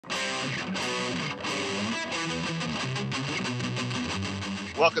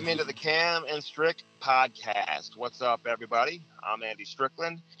Welcome into the Cam and Strick Podcast. What's up, everybody? I'm Andy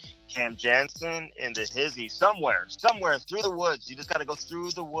Strickland. Cam Jansen in the hizzy somewhere through the woods. You just got to go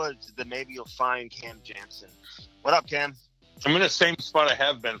through the woods, then maybe you'll find Cam Jansen. What up, Cam? I'm in the same spot I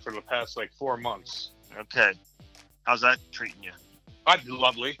have been for the past 4 months. Okay. How's that treating you?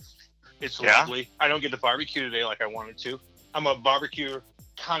 Lovely. It's lovely. I don't get to barbecue today like I wanted to. I'm a barbecue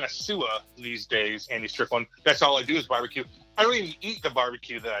connoisseur these days, Andy Strickland. That's all I do is barbecue. I don't even eat the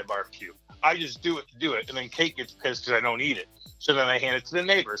barbecue that I barbecue. I just do it to do it, and then Kate gets pissed because I don't eat it. So then I hand it to the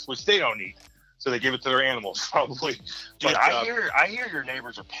neighbors, which they don't eat. So they give it to their animals, probably. Dude, I hear your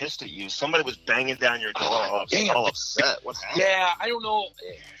neighbors are pissed at you. Somebody was banging down your door all upset. What's happening? Yeah, I don't know.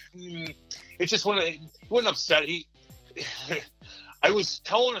 It's just he wasn't upset. I was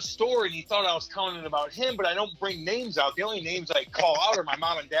telling a story, and he thought I was telling it about him, but I don't bring names out. The only names I call out are my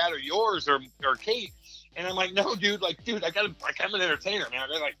mom and dad or yours or Kate. And I'm like, no, dude, I'm an entertainer, man.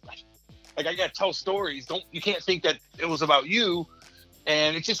 I gotta tell stories. You can't think that it was about you.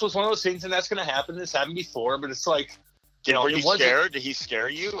 And it just was one of those things, and that's gonna happen. This happened before, but it's like, were you scared? Did he scare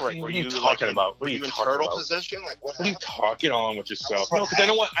you? Or were you talking about? Were you in turtle position? What are you talking on with yourself? No,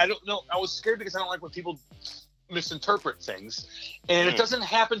 because I don't know. I was scared because I don't like when people misinterpret things, and it doesn't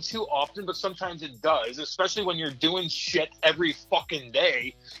happen too often, but sometimes it does, especially when you're doing shit every fucking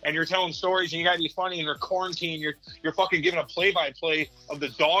day and you're telling stories and you gotta be funny and you're quarantined. You're fucking giving a play-by-play of the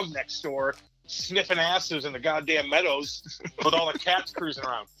dog next door sniffing asses in the goddamn meadows with all the cats cruising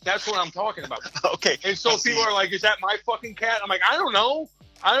around. That's what I'm talking about. Okay. And so people are like, is that my fucking cat? I'm like, I don't know,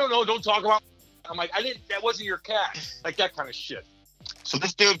 don't talk about. I'm like, that wasn't your cat. Like that kind of shit. So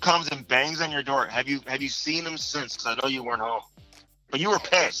this dude comes and bangs on your door. Have you seen him since? Because I know you weren't home, but you were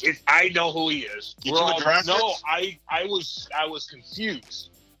pissed. I know who he is. Did you address it? No, I was confused.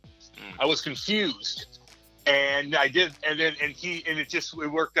 I was confused, and I did, and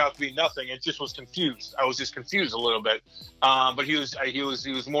it worked out to be nothing. It just was confused. I was just confused a little bit, but he was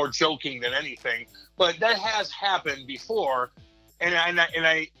more joking than anything. But that has happened before, and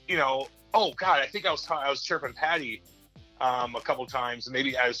I oh God, I think I was chirping Patty. A couple times,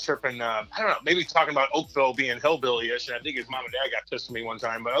 maybe I was chirping, I don't know, maybe talking about Oakville being hillbilly-ish, and I think his mom and dad got pissed at me one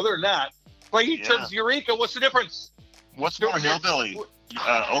time, but other than that, he chirps Eureka, what's the difference? What's more hillbilly,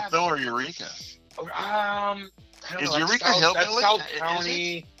 Oakville or Eureka? Is Eureka hillbilly? That's South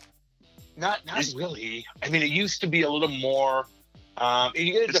County. Not really. I mean, it used to be a little more,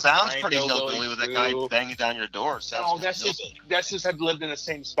 it sounds pretty hillbilly with that guy banging down your door. No, that's just I've lived in the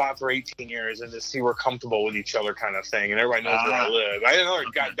same spot for 18 years and just see we're comfortable with each other kind of thing, and everybody knows where I live. I had another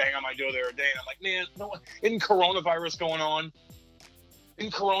guy bang on my door the other day, and I'm like, man, no, isn't coronavirus going on?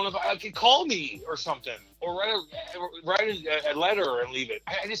 Call me or something, or write a letter and leave it.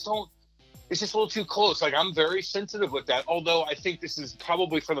 I just don't. It's just a little too close. I'm very sensitive with that. Although I think this is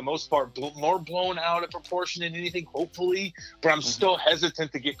probably, for the most part, more blown out of proportion than anything, hopefully. But I'm still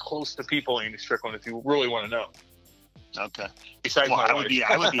hesitant to get close to people, Andy Strickland, if you really want to know. Okay. Besides I would be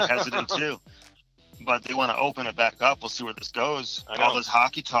hesitant too. But they want to open it back up. We'll see where this goes. All this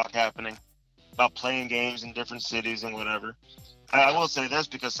hockey talk happening about playing games in different cities and whatever. I will say this,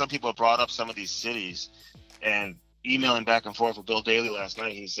 because some people have brought up some of these cities, and emailing back and forth with Bill Daly last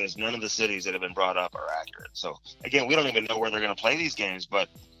night, he says none of the cities that have been brought up are accurate. So again, we don't even know where they're going to play these games, but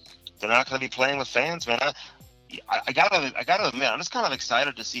they're not going to be playing with fans, man. I gotta admit, I'm just kind of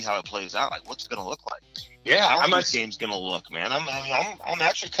excited to see how it plays out. What's it going to look like? Yeah, how this game's going to look, man. I'm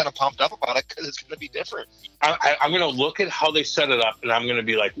actually kind of pumped up about it because it's going to be different. I'm going to look at how they set it up, and I'm going to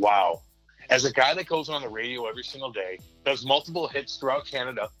be like, wow. As a guy that goes on the radio every single day, does multiple hits throughout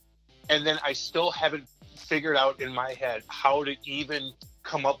Canada, and then I still haven't figured out in my head how to even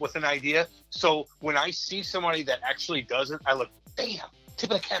come up with an idea. So when I see somebody that actually does it, I look, damn,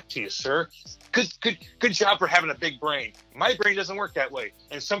 tip of the cap to you, sir. Good job for having a big brain. My brain doesn't work that way.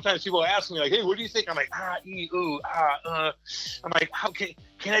 And sometimes people ask me, like, hey, what do you think? I'm like, I'm like, how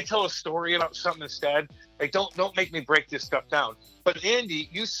can I tell a story about something instead? Like, don't make me break this stuff down. But Andy,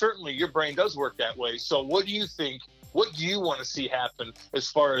 your brain does work that way. So what do you think? What do you want to see happen as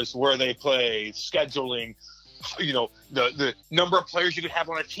far as where they play, scheduling, the number of players you could have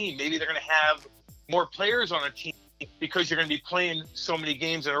on a team? Maybe they're going to have more players on a team because you're going to be playing so many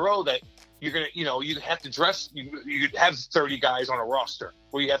games in a row that you're going to, you have to dress, you have 30 guys on a roster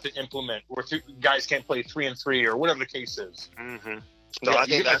where you have to implement, where guys can't play 3-3 or whatever the case is. Mm-hmm. So I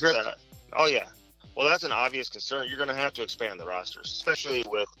think that's oh yeah. Well, that's an obvious concern. You're going to have to expand the rosters, especially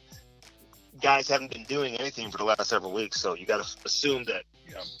with guys haven't been doing anything for the last several weeks. So you got to assume that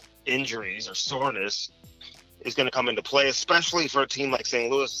injuries or soreness is going to come into play, especially for a team like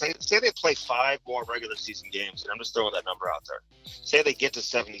St. Louis. Say they play 5 more regular season games, and I'm just throwing that number out there. Say they get to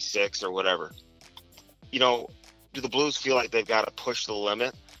 76 or whatever. You know, do the Blues feel like they've got to push the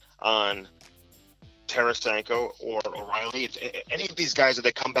limit on Tarasenko or O'Reilly? If any of these guys, if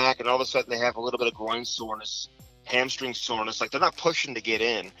they come back and all of a sudden they have a little bit of groin soreness, hamstring soreness, like they're not pushing to get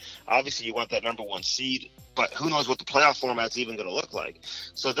in. Obviously, you want that number 1 seed, but who knows what the playoff format's even going to look like.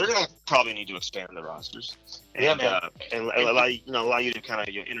 So they're going to probably need to expand their rosters and allow you to kind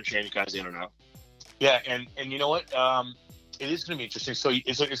of interchange guys in and out. Yeah, and you know what? It is going to be interesting. So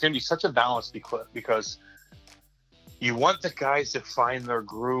it's going to be such a balance because you want the guys to find their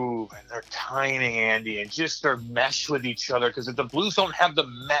groove and their timing, Andy, and just their mesh with each other. Because if the Blues don't have the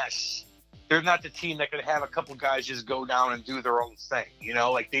mesh, they're not the team that can have a couple guys just go down and do their own thing. You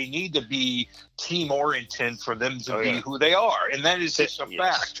know, like they need to be team-oriented for them to be who they are. And that is just a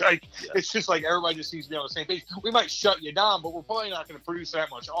fact. Like, it's just like everybody just needs to be on the same page. We might shut you down, but we're probably not going to produce that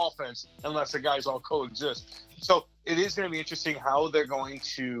much offense unless the guys all coexist. So it is going to be interesting how they're going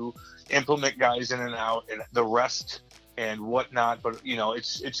to implement guys in and out and the rest and whatnot. But, you know,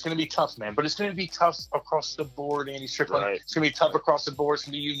 it's going to be tough, man. But it's going to be tough across the board, Andy Strickland. Right. It's going to be tough across the board. It's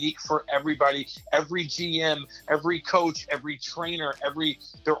going to be unique for everybody. Every GM, every coach, every trainer,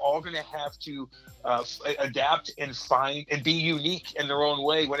 they're all going to have to adapt and find and be unique in their own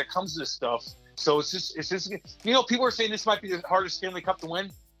way when it comes to this stuff. So it's just, you know, people are saying this might be the hardest Stanley Cup to win.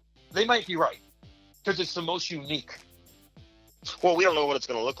 They might be right because it's the most unique. Well, we don't know what it's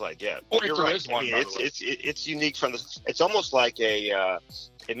going to look like yet. Or you're right. I mean, it's unique from the. It's almost like a.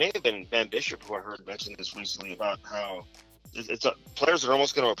 It may have been Ben Bishop who I heard mention this recently about how players are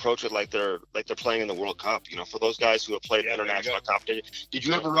almost going to approach it like they're playing in the World Cup. You know, for those guys who have played international competition. Did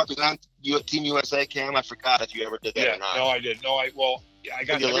you ever represent Team USA, Cam? I forgot if you ever did that or not. No, I did. No, I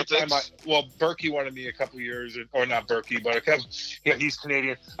got every time Berkey wanted me a couple years, or not Berkey, but he's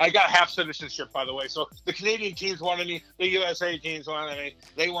Canadian. I got half citizenship, by the way. So the Canadian teams wanted me, the USA teams wanted me.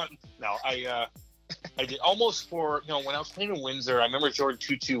 I did almost for, you know, when I was playing in Windsor, I remember Jordan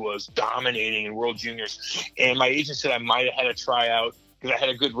Tutu was dominating in World Juniors, and my agent said I might have had a tryout because I had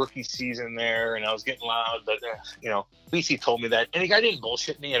a good rookie season there, and I was getting loud, but, you know, BC told me that, and the guy didn't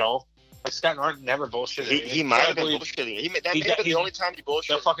bullshit me at all. Like, Scott Norton never bullshitted me. He might have been bullshitting. That may have been the only time he bullshitted.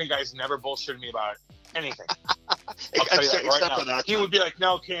 That fucking guy's never bullshitted me about anything. Except for that. He would be like,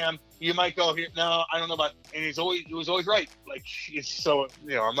 "No, Cam, you might go here." No, I don't know about. And he was always right. Like, it's so,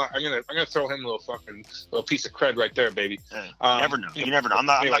 you know, I'm gonna throw him a little piece of cred right there, baby. You never know. You never know. I'm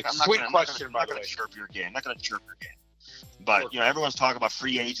not gonna chirp your game. I'm not gonna chirp your game. But, you know, everyone's talking about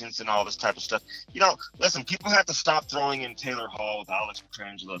free agents and all this type of stuff. You know, listen, people have to stop throwing in Taylor Hall with Alex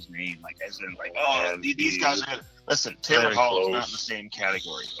Petrangelo's name, like, as in, like, these guys are good. Listen, Taylor Hall is not in the same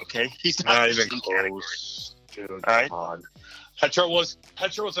category, okay? He's not even close. Dude, all right? Petro was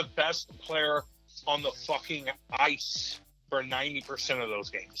the best player on the fucking ice for 90% of those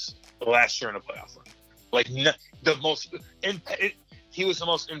games last year in a playoff run. Like, he was the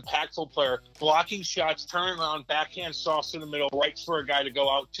most impactful player, blocking shots, turning around, backhand sauce in the middle, right for a guy to go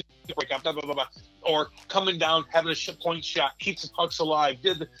out to break up, blah, blah, blah, blah, or coming down, having a point shot, keeps the pucks alive.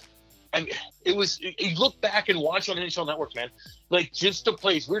 You look back and watch on NHL Network, man. Like, just the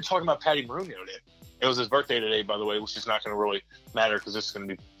plays. We were talking about Patty Maroon the other day. It was his birthday today, by the way, which is not going to really matter because this is going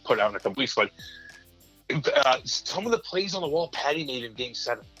to be put out in a couple weeks. But some of the plays on the wall Patty made in Game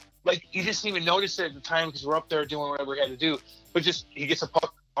 7. Like, you just didn't even notice it at the time because we're up there doing whatever he had to do. But just, he gets a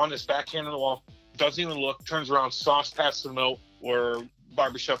puck on his backhand on the wall, doesn't even look, turns around, sauce past the middle, where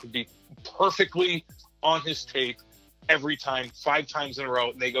Barbashev would be perfectly on his tape every time, 5 times in a row,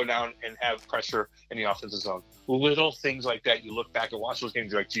 and they go down and have pressure in the offensive zone. Little things like that, you look back and watch those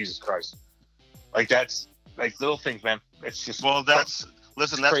games, you're like, Jesus Christ. Like, that's, like, little things, man. It's just... Well, that's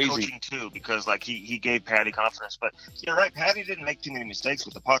crazy. Coaching too, because like he gave Patty confidence. But you're right, Patty didn't make too many mistakes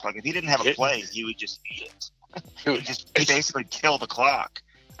with the puck. Like if he didn't have a play, he would just eat it. He would just basically kill the clock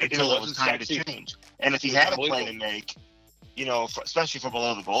until it was time to change. And if he had a play to make, you know, especially from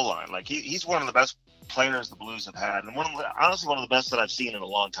below the goal line, like he's one of the best players the Blues have had, and honestly one of the best that I've seen in a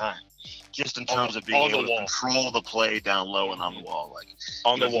long time. Just in terms of being able to control the play down low and on the wall. Like,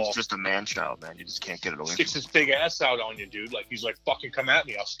 on the wall. He's just a man-child, man. You just can't get it away. Sticks his big ass out on you, dude. Like, he's like, fucking come at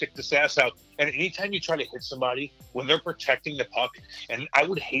me. I'll stick this ass out. And anytime you try to hit somebody, when they're protecting the puck, and I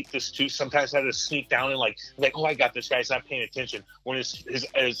would hate this too. Sometimes I had to sneak down and like, oh, I got this guy's not paying attention. When and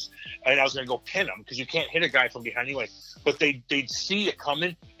I was going to go pin him because you can't hit a guy from behind anyway. But they'd see it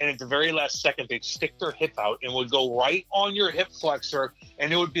coming, and at the very last second, they'd stick their hip out and would go right on your hip flexor,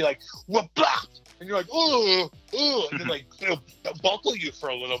 and it would be like, blah! And you're like, oh, and then like, they'll buckle you for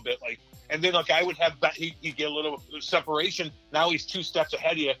a little bit, like, And then a guy would have he'd get a little separation. Now he's 2 steps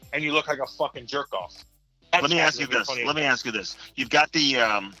ahead of you, and you look like a fucking jerk off. Let me ask you this. You've got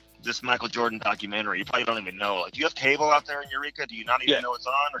the this Michael Jordan documentary. You probably don't even know. Like, do you have cable out there in Eureka? Do you not even know it's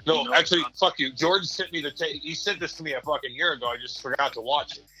on? Or do you know actually, fuck you. Jordan sent me he sent this to me a fucking year ago. I just forgot to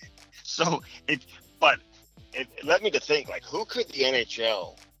watch it. So it led me to think, like, who could the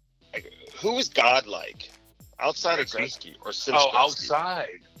NHL, like, who is godlike outside of Gretzky or since Gretzky?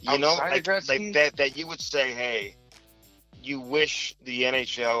 Outside. You know, like that you would say, hey, you wish the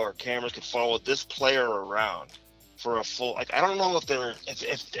NHL or cameras could follow this player around for a full, like, I don't know if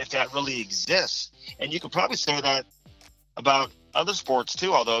that really exists. And you could probably say that about other sports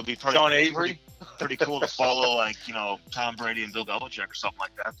too, although it'd be probably John Avery. Pretty cool to follow, like, you know, Tom Brady and Bill Belichick or something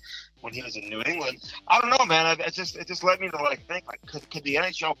like that when he was in New England. I don't know, man. It just led me to, like, think, like, could the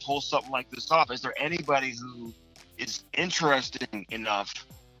NHL pull something like this off? Is there anybody who is interested enough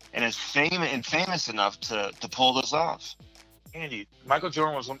and is famous enough to pull this off? Andy, Michael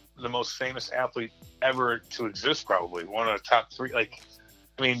Jordan was the most famous athlete ever to exist, probably one of the top 3. Like,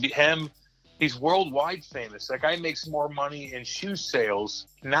 I mean, he's worldwide famous. That guy makes more money in shoe sales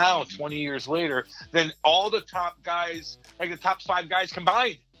now, 20 years later, than all the top guys, like the top 5 guys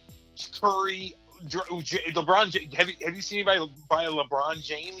combined. Curry, LeBron. Have you seen anybody buy a LeBron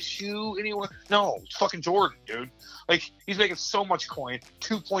James shoe anywhere? No, it's fucking Jordan, dude. Like, he's making so much coin,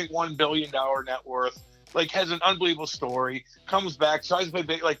 $2.1 billion net worth. Like, has an unbelievable story, comes back, tries to play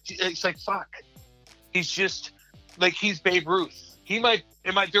big. Like, it's like, fuck. He's just, like, he's Babe Ruth. There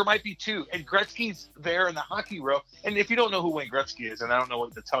might be 2. And Gretzky's there in the hockey row. And if you don't know who Wayne Gretzky is, and I don't know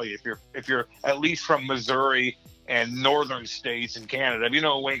what to tell you, if you're at least from Missouri and northern states in Canada, if you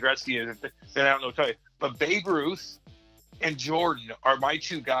know who Wayne Gretzky is, then I don't know what to tell you. But Babe Ruth and Jordan are my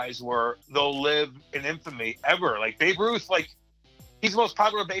 2 guys where they'll live in infamy ever. Like, Babe Ruth, like, he's the most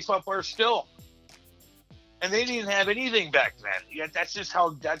popular baseball player still. And they didn't have anything back then.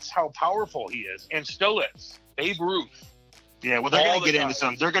 That's how powerful he is, and still is. Babe Ruth. Yeah, well, they're going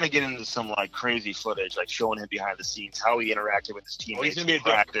to get into some like crazy footage, like showing him behind the scenes, how he interacted with his teammates in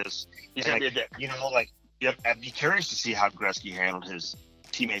practice. He's going to be a dick. You know, like, yep. I'd be curious to see how Gretzky handled his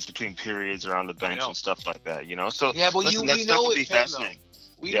teammates between periods or on the bench and stuff like that. You know, so yeah, but listen, we know would be fascinating.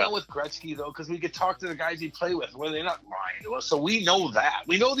 We know with Gretzky, though, because we could talk to the guys he played with, where they're not lying to us. So we know that.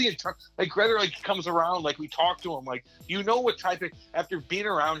 We know like, Greta, like, comes around, like, we talk to him, like, you know what type of, after being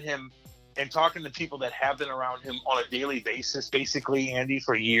around him and talking to people that have been around him on a daily basis, basically, Andy,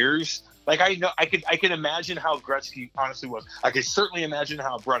 for years, like, I know, I can imagine how Gretzky honestly was. I could certainly imagine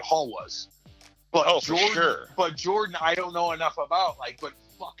how Brett Hull was. But Jordan, for sure. But Jordan, I don't know enough about, like, but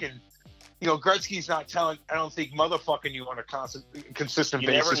fucking, you know, Gretzky's not telling, I don't think, motherfucking you on a consistent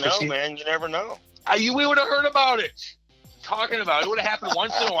basis. You never know, man. You never know. We would have heard about it. Talking about it. It would have happened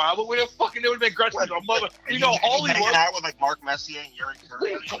once in a while, but it would have been Gretzky. Mother, you know, Hollywood. Hanging out with, like, Mark Messier and Yuri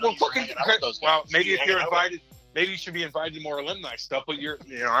Curry. Well, maybe if you're invited, maybe you should be invited to more alumni stuff, but you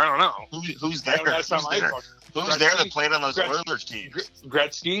know, I don't know. Who's there? Who's there that played on those Oilers teams?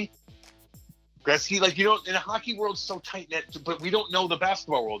 Gretzky, like, you know, in the hockey world, it's so tight-knit, but we don't know the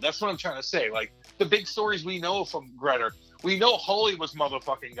basketball world. That's what I'm trying to say. Like, the big stories we know from Greta, we know Holy was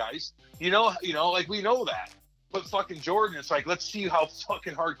motherfucking guys. You know, like, we know that. But fucking Jordan, it's like, let's see how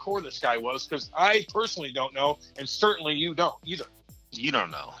fucking hardcore this guy was, because I personally don't know, and certainly you don't either. You don't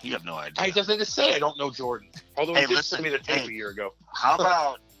know. You have no idea. I just say I don't know Jordan. Although he did send me the tape a year ago. How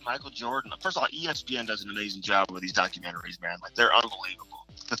about Michael Jordan? First of all, ESPN does an amazing job with these documentaries, man. Like, they're unbelievable.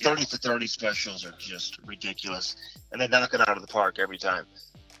 The 30 for 30 specials are just ridiculous, and they knock it out of the park every time.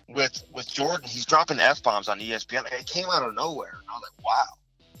 With Jordan, he's dropping F-bombs on ESPN. It came out of nowhere. And I was like, wow.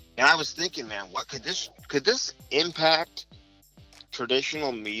 And I was thinking, man, what could this impact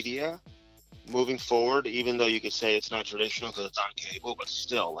traditional media moving forward? Even though you could say it's not traditional because it's on cable, but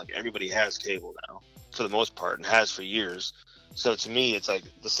still, like, everybody has cable now for the most part and has for years. So to me, it's like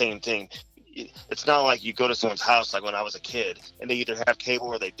the same thing. It's not like you go to someone's house like when I was a kid and they either have cable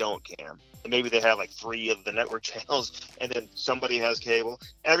or they don't, Cam. And maybe they have like 3 of the network channels and then somebody has cable.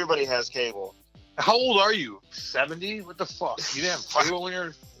 Everybody has cable. How old are you? 70? What the fuck? You didn't have cable when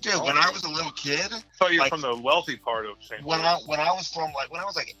you're... Dude, when I was a little kid... I thought you were from the wealthy part of St. When I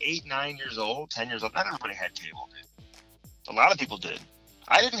was like 8, 9 years old, 10 years old, not everybody had cable, dude. A lot of people did.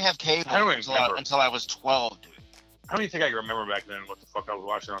 I didn't have cable until I was 12, dude. I don't even think I can remember back then what the fuck I was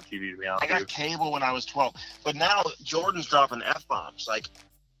watching on TV, to be honest. I got cable when I was 12. But now Jordan's dropping F-bombs. Like,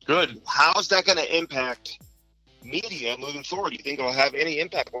 good. How's that going to impact media moving forward? You think it'll have any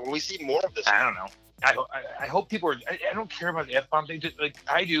impact? Will we see more of this? I don't know. I hope people are... I don't care about the F-bomb thing. Just, like,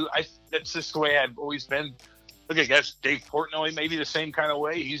 I do. That's just the way I've always been. look, I guess Dave Portnoy maybe the same kind of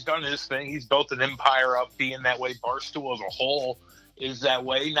way. He's done his thing. He's built an empire up being that way. Barstool as a whole is that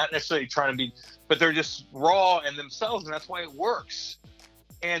way. Not necessarily trying to be, but they're just raw and themselves, and that's why it works.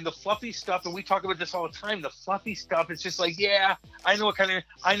 And the fluffy stuff, and we talk about this all the time, the fluffy stuff, it's just like, yeah, I know what you're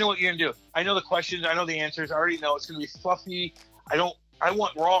going to do. I know the questions. I know the answers. I already know it's going to be fluffy. I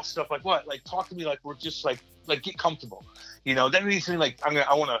want raw stuff. Like what? Like, talk to me like we're just like get comfortable. You know, that means like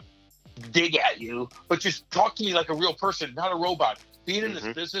I want to dig at you, but just talk to me like a real person, not a robot. Being in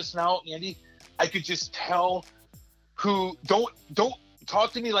this business now, Andy, I could just tell who don't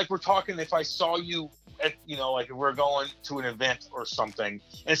talk to me like we're talking if I saw you at, you know, like if we're going to an event or something,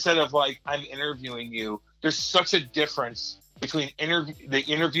 instead of like I'm interviewing you. There's such a difference between the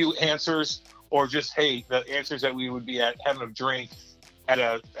interview answers or just, hey, the answers that we would be at having a drink at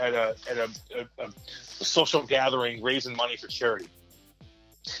a social gathering, raising money for charity.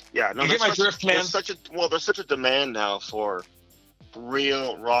 Yeah, no, you get my drift, man. There's such a demand now for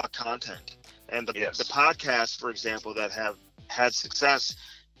real, raw content. And the podcasts, for example, that have had success,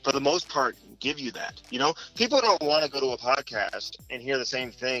 for the most part, give you that. You know, people don't want to go to a podcast and hear the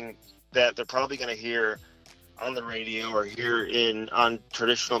same thing that they're probably going to hear on the radio or hear on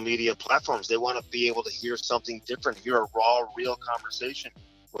traditional media platforms. They want to be able to hear something different, hear a raw, real conversation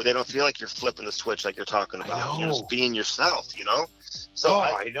where they don't feel like you're flipping the switch like you're talking about. You're just being yourself, you know? So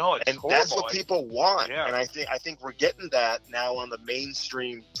I know, it's horrible. That's what people want. Yeah. And I think we're getting that now on the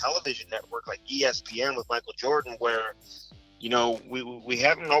mainstream television network like ESPN with Michael Jordan, where, you know, we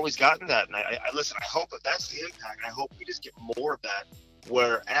haven't always gotten that. And I listen, I hope that's the impact. I hope we just get more of that,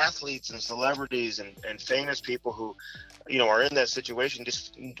 where athletes and celebrities and famous people who, you know, are in that situation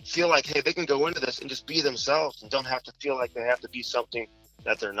just feel like, hey, they can go into this and just be themselves and don't have to feel like they have to be something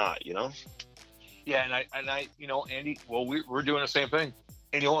that they're not, you know? Yeah, and I, you know, Andy, well, we're doing the same thing.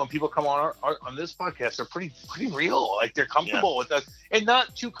 And, you know, when people come on on this podcast, they're pretty real. Like, they're comfortable with us, and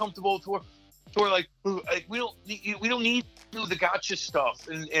not too comfortable to where like we don't need to do the gotcha stuff.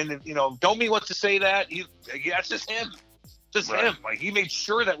 And you know, don't mean what to say that. That's just him. Him. Like, he made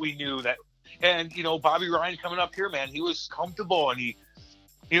sure that we knew that. And, you know, Bobby Ryan coming up here, man, he was comfortable, and he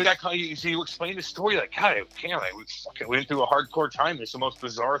explained the story like, God, we went through a hardcore time. It's the most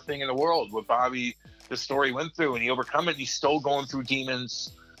bizarre thing in the world. What Bobby, the story went through, and he overcome it. And he's still going through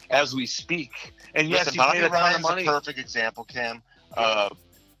demons as we speak. And yes, listen, Bobby Ryan's a perfect example, Cam, of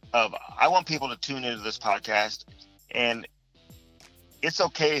I want people to tune into this podcast, and it's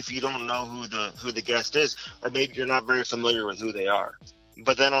okay if you don't know who the guest is, or maybe you're not very familiar with who they are.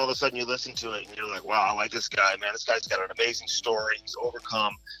 But then all of a sudden you listen to it and you're like, wow, I like this guy, man. This guy's got an amazing story. He's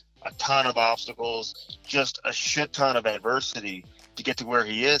overcome a ton of obstacles, just a shit ton of adversity to get to where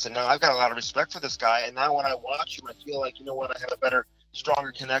he is. And now I've got a lot of respect for this guy. And now when I watch him, I feel like, you know what, I have a better,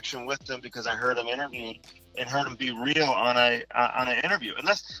 stronger connection with him because I heard him interviewed and heard him be real on an interview. And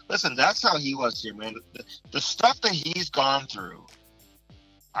that's how he was here, man. The stuff that he's gone through,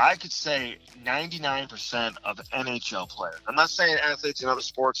 I could say 99% of NHL players. I'm not saying athletes in other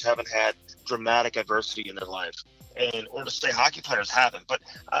sports haven't had dramatic adversity in their life, or to say hockey players haven't, but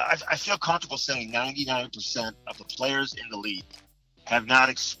I feel comfortable saying 99% of the players in the league have not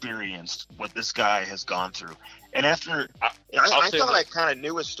experienced what this guy has gone through. And after, I thought I kind of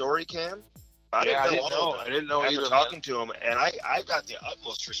knew his story, Cam. I didn't know either. Talking to him, and I got the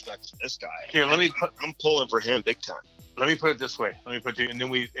utmost respect for this guy. Here, I'm pulling for him big time. Let me put it this way. And then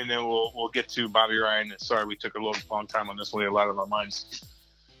we'll get to Bobby Ryan. Sorry, we took a little long time on this one. We had a lot of our minds.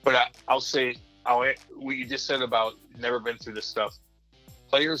 But I'll say what you just said about never been through this stuff.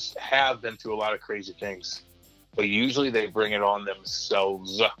 Players have been through a lot of crazy things, but usually they bring it on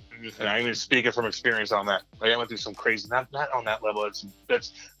themselves. And I'm even speaking from experience on that. Like, I went through some crazy, not on that level.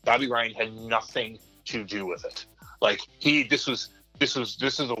 That's Bobby Ryan had nothing to do with it. Like, this is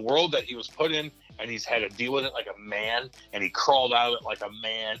a world that he was put in, and he's had to deal with it like a man, and he crawled out of it like a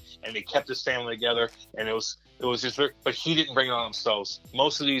man, and he kept his family together, and it was just very, but he didn't bring it on himself.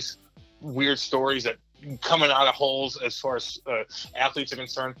 Most of these weird stories that coming out of holes as far as athletes are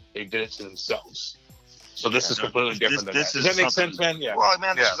concerned, they did it to themselves. So this is completely different than that. Does that make sense, man? Yeah. Well,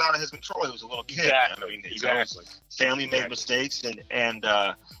 man, this is out of his control. He was a little kid. Exactly. I mean, exactly. Family made mistakes,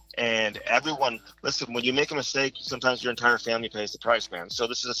 and everyone, listen, when you make a mistake, sometimes your entire family pays the price, man. So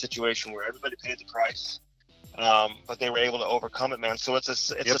this is a situation where everybody paid the price, but they were able to overcome it, man. So it's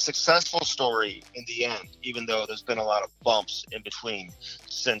a successful story in the end, even though there's been a lot of bumps in between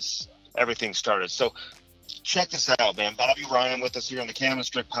since everything started. So check this out, man. Bobby Ryan with us here on the Cam and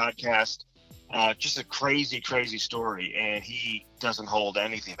Strickland Podcast. Just a crazy, crazy story, and he doesn't hold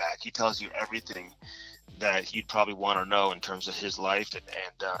anything back. He tells you everything that you'd probably want to know in terms of his life,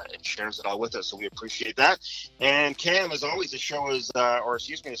 and shares it all with us. So we appreciate that. And Cam, as always, the show is,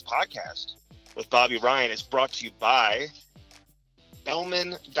 this podcast with Bobby Ryan is brought to you by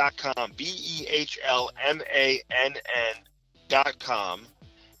Behlmann.com, BEHLMANN.com.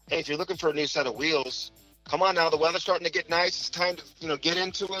 Hey, if you're looking for a new set of wheels, come on now. The weather's starting to get nice. It's time to, get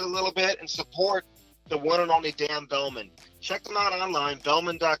into it a little bit and support the one and only Dan Behlmann. Check them out online,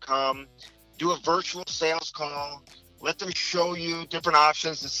 Behlmann.com. Do a virtual sales call. Let them show you different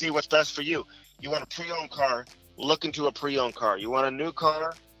options to see what's best for you. You want a pre-owned car, look into a pre-owned car. You want a new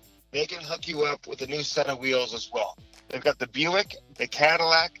car, they can hook you up with a new set of wheels as well. They've got the Buick, the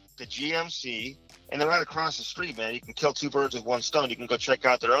Cadillac, the GMC, and they're right across the street, man. You can kill two birds with one stone. You can go check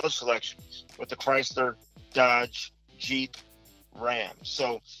out their other selection with the Chrysler, Dodge, Jeep, Ram.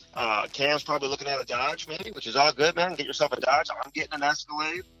 So Cam's probably looking at a Dodge maybe, which is all good, man. Get yourself a Dodge. I'm getting an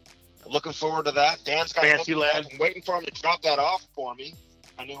Escalade. Looking forward to that. Dan's got fancy lad. I'm waiting for him to drop that off for me,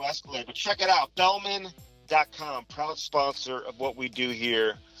 a new Escalade. But check it out, Behlmann.com, proud sponsor of what we do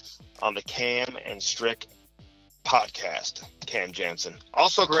here on the Cam and Strick Podcast. Cam Jansen.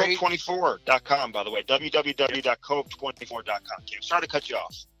 Also, Cope24.com, by the way, www.cope24.com. Cam, sorry to cut you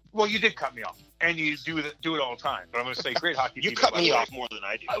off. Well, you did cut me off, and you do it all the time. But I'm going to say, great hockey. You cut me off more than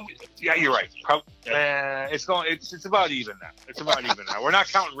I do. Yeah, you're right. It's about even now. It's about even now. We're not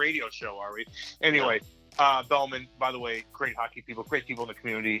counting radio show, are we? Anyway, Behlmann, by the way, great hockey people, great people in the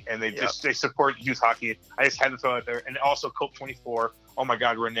community, and they support youth hockey. I just had to throw it there, and also Cope 24. Oh my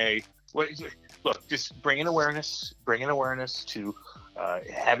God, Renee. Look, just bringing awareness to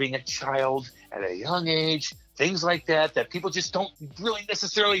having a child at a young age. Things like that people just don't really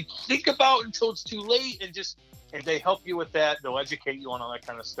necessarily think about until it's too late, and they help you with that. They'll educate you on all that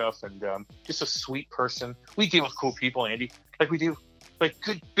kind of stuff, and just a sweet person. We deal with cool people, Andy, like we do, like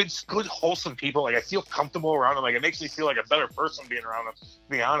good, wholesome people. Like I feel comfortable around them. Like it makes me feel like a better person being around them. To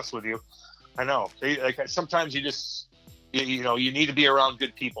be honest with you, I know. Sometimes you just. You need to be around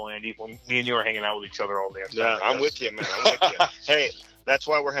good people, Andy. When me and you are hanging out with each other all day. Yeah, I'm with you, man. I'm with you. Hey, that's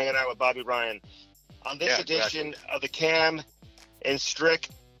why we're hanging out with Bobby Ryan on this edition of the Cam and Strick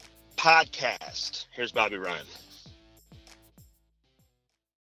Podcast. Here's Bobby Ryan.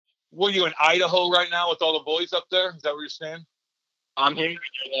 Were you in Idaho right now with all the boys up there? Is that where you're staying? I'm here.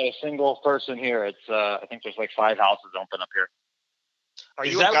 There's a single person here. It's I think there's like 5 houses open up here. Are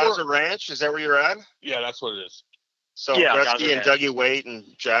you at Gaza Ranch? Is that where you're at? Yeah, that's what it is. So Gretzky and Dougie Waite and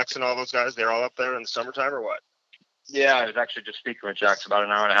Jackson, all those guys, they're all up there in the summertime or what? Yeah, I was actually just speaking with Jackson about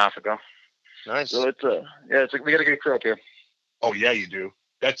an hour and a half ago. Nice. So we got a good crew up here. Oh yeah, you do.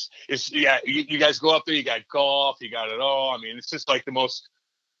 You guys go up there. You got golf. You got it all. I mean, it's just like the most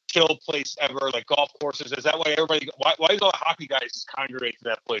chill place ever. Like golf courses. Is that why everybody? Why do all the hockey guys just congregate to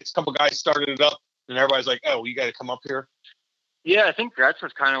that place? A couple guys started it up, and everybody's like, "Oh, you got to come up here." Yeah, I think Gretz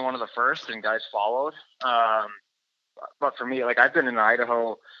was kind of one of the first, and guys followed. But for me, like I've been in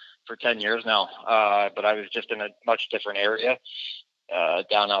Idaho for 10 years now, but I was just in a much different area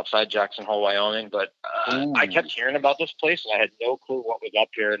down outside Jackson Hole, Wyoming. But I kept hearing about this place, and I had no clue what was up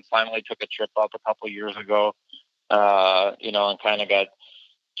here, and finally took a trip up a couple of years ago, and kind of got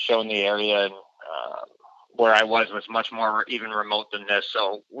shown the area, and where I was much more even remote than this.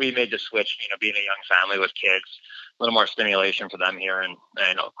 So we made the switch, being a young family with kids, a little more stimulation for them here. And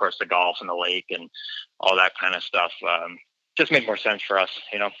of course, the golf and the lake and all that kind of stuff just made more sense for us,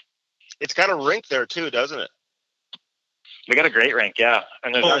 It's got a rink there too, doesn't it? We got a great rink, yeah.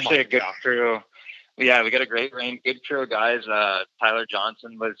 And there's actually a good crew. Yeah, we got a great rink, good crew of guys. Tyler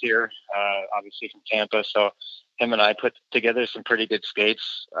Johnson was here, obviously from Tampa. So him and I put together some pretty good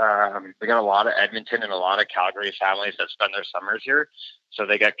skates. We got a lot of Edmonton and a lot of Calgary families that spend their summers here. So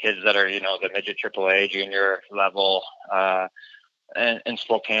they got kids that are, the midget AAA, junior level, and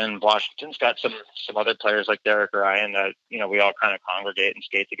Spokane, Washington's got some other players like Derek Ryan that, we all kind of congregate and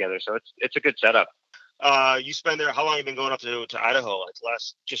skate together. So it's a good setup. You spend there, how long have you been going up to Idaho? Like the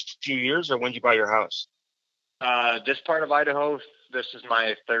last just few years, or when did you buy your house? This part of Idaho, this is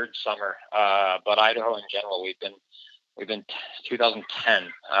my 3rd summer. But Idaho in general, we've been 2010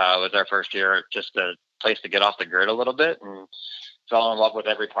 was our first year, just a place to get off the grid a little bit, and fell in love with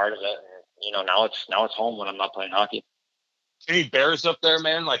every part of it. And, now it's home when I'm not playing hockey. Any bears up there,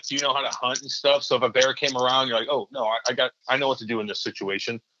 man? Like, do you know how to hunt and stuff? So if a bear came around, you're like, oh no, I know what to do in this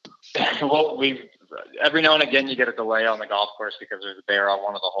situation. Well, every now and again you get a delay on the golf course because there's a bear on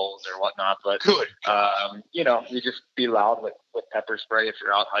one of the holes or whatnot. But good. You just be loud with pepper spray if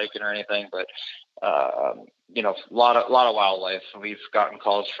you're out hiking or anything. But a lot of wildlife. We've gotten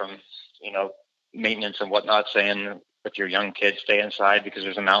calls from maintenance and whatnot saying with your young kids stay inside because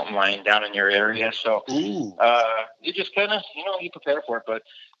there's a mountain lion down in your area. So you just kind of, you prepare for it. But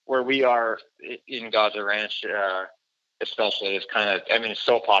where we are in Gaza Ranch, especially, is kind of, it's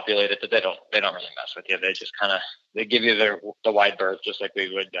so populated that they don't really mess with you. They just they give you the wide berth just like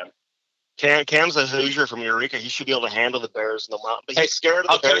we would them. Cam's a Hoosier from Eureka. He should be able to handle the bears in the mountain, but he's scared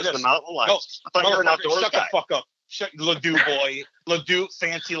of the bears in the mountain lions. No, I thought you were an outdoors shut guy. the fuck up. Ledoux boy, Ledoux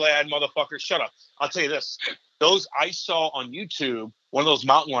fancy lad, motherfucker. Shut up. I'll tell you this. Those I saw on YouTube, one of those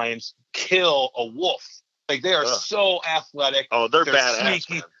mountain lions kill a wolf. Like, they are so athletic. Oh, they're badass,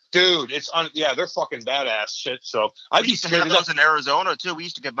 sneaky. man. Dude, they're fucking badass shit. So I'd be scared of those in Arizona too. We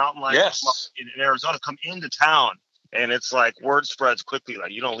used to get mountain lions in Arizona come into town, and it's like word spreads quickly.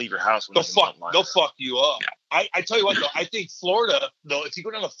 Like, you don't leave your house. They'll fuck you up. Yeah. I tell you what though, I think Florida though, if you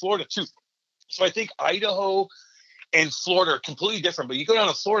go down to Florida too, so I think Idaho and Florida are completely different. But you go down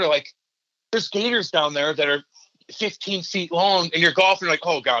to Florida, like, there's gators down there that are 15 feet long, and you're golfing like,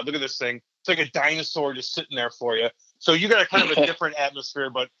 oh god, look at this thing. It's like a dinosaur just sitting there for you. So you got a kind of a different atmosphere,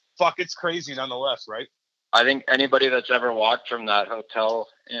 but fuck, it's crazy nonetheless, right? I think anybody that's ever walked from that hotel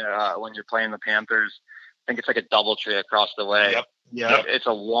when you're playing the Panthers, I think it's like a DoubleTree across the way. Yep. It's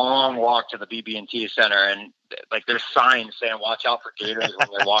a long walk to the BB&T Center, and like there's signs saying "Watch out for gators" when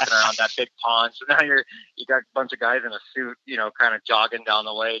you're walking around that big pond. So now you got a bunch of guys in a suit, kind of jogging down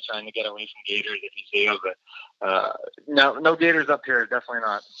the way trying to get away from gators if you see them. But no gators up here, definitely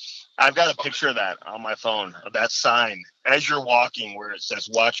not. I've got a picture of that on my phone, of that sign as you're walking where it says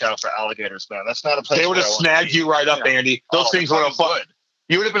 "Watch out for alligators." Man, that's not a place. They would have snagged you right up, Andy. Those things would have fucked.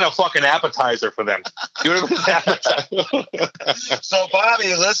 You would have been a fucking appetizer for them. You would have been an appetizer. So,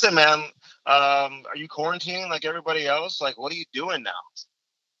 Bobby, listen, man. Are you quarantining like everybody else? Like, what are you doing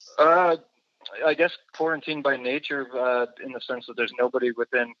now? I guess quarantine by nature, in the sense that there's nobody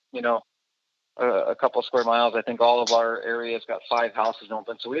within, a couple square miles. I think all of our area's got 5 houses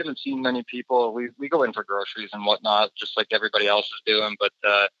open, so we haven't seen many people. We go in for groceries and whatnot, just like everybody else is doing. But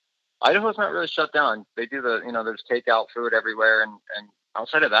Idaho's not really shut down. They do there's takeout food everywhere, and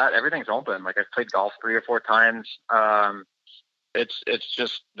outside of that, everything's open. Like, I've played golf 3 or 4 times. It's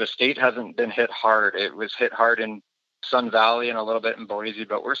just the state hasn't been hit hard. It was hit hard in Sun Valley and a little bit in Boise,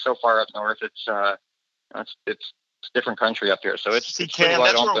 but we're so far up north. It's different country up here. So it's Cam,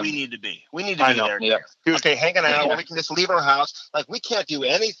 that's where we need to be. We need to be there. Yeah. Okay, hanging out where we can just leave our house. Like, we can't do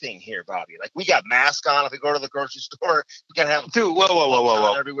anything here, Bobby. Like, we got masks on. If we go to the grocery store, we gotta have. Dude,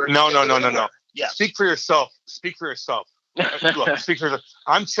 whoa. Everywhere. No. Yeah. Speak for yourself. Look,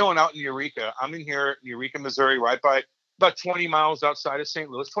 I'm chilling out in Eureka. I'm in here, Eureka, Missouri, right by about 20 miles outside of St.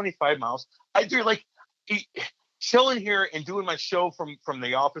 Louis, 25 miles. I do chilling here and doing my show from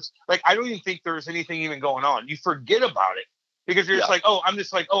the office. Like, I don't even think there's anything even going on. You forget about it because you're just like,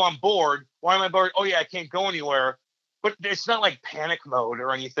 I'm bored. Why am I bored? Oh yeah, I can't go anywhere. But it's not like panic mode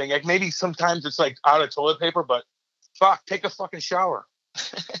or anything. Like, maybe sometimes it's like out of toilet paper, but fuck, take a fucking shower.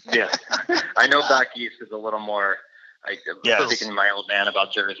 Yeah. I know back east is a little more. Speaking to my old man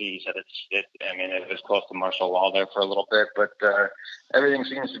about Jersey, he said it was close to martial law there for a little bit, but everything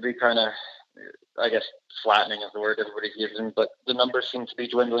seems to be kind of, I guess, flattening is the word everybody's using, but the numbers seem to be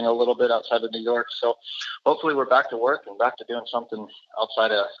dwindling a little bit outside of New York. So hopefully we're back to work and back to doing something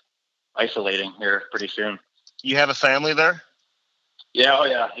outside of isolating here pretty soon. You have a family there? Yeah. Oh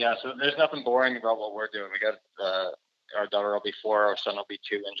yeah. So there's nothing boring about what we're doing. We got our daughter will be 4, our son will be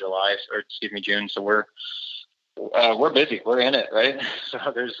 2 in June. So we're busy. We're in it, right? So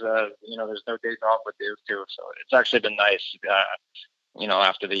there's no days off with you too. So it's actually been nice,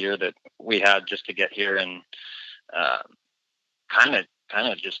 after the year that we had, just to get here and kind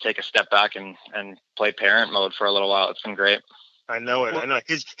of just take a step back and play parent mode for a little while. It's been great. I know it. I know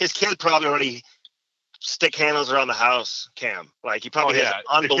his kid probably already stick handles around the house, Cam. Like, he probably has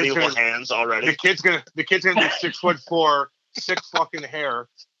unbelievable hands already. The kid's gonna be 6'4", 6 fucking hair.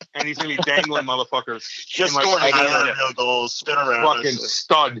 And he's gonna be dangling motherfuckers. Just scoring field goals, spin around. Fucking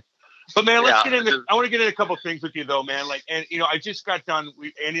stud. But man, let's get into. I want to get into a couple things with you though, man. Like, and I just got done.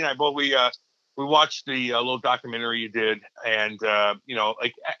 Andy and I both we watched the little documentary you did, and I know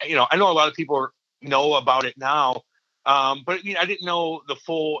a lot of people know about it now, but I didn't know the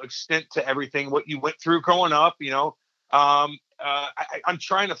full extent to everything what you went through growing up. I'm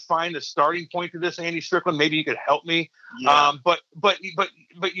trying to find the starting point to this, Andy Strickland. Maybe you could help me. Yeah. But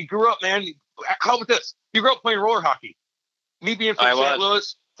you grew up, man. How about this? You grew up playing roller hockey. Me being from St.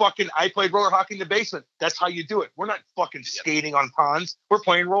 Louis, I played roller hockey in the basement. That's how you do it. We're not fucking skating on ponds. We're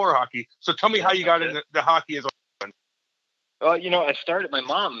playing roller hockey. So tell me how you got into the hockey as a. Well, I started. My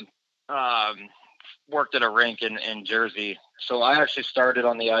mom worked at a rink in Jersey, so I actually started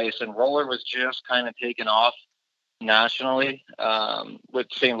on the ice, and roller was just kind of taking off. nationally. With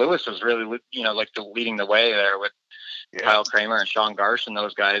St. Louis was really, like leading the way there with Kyle Kramer and Sean Garsh and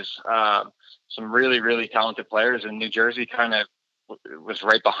those guys. Some really, really talented players, and New Jersey kind of was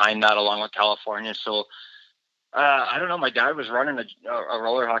right behind that along with California. So I don't know. My dad was running a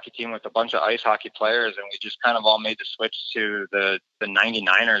roller hockey team with a bunch of ice hockey players, and we just kind of all made the switch to the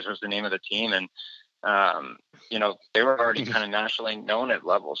 99ers was the name of the team. And, they were already kind of nationally known at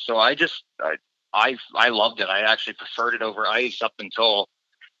levels. So I loved it. I actually preferred it over ice up until,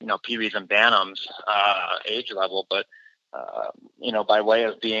 Pee-wees and Bantams age level. But, by way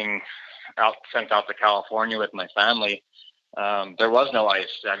of being sent out to California with my family, there was no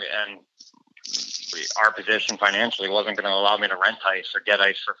ice. I mean, and our position financially wasn't going to allow me to rent ice or get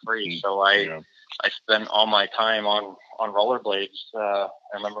ice for free. So I spent all my time on rollerblades. I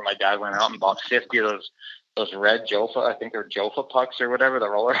remember my dad went out and bought 50 of those red Jofa, I think they're Jofa pucks or whatever, the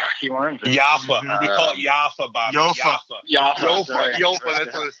roller hockey ones. Yafa. We call it Yafa, Bob. Yofa. Yofa.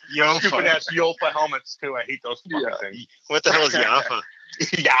 That's what stupid ass Yofa helmets too. I hate those fucking things. What the hell is Yafa?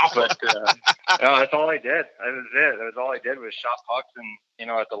 Yafa. But, no, that's all I did. That was it. That was all I did was shot pucks and,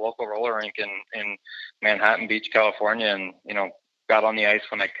 at the local roller rink in Manhattan Beach, California, and, got on the ice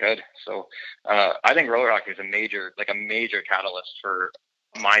when I could. So I think roller hockey is a major catalyst for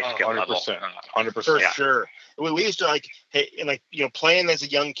my skill 100%, level. 100%. For sure. We used to playing as a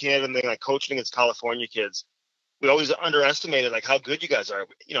young kid and then coaching against California kids. We always underestimated how good you guys are,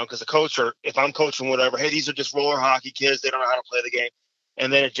 because the coach, or if I'm coaching whatever, hey, these are just roller hockey kids. They don't know how to play the game.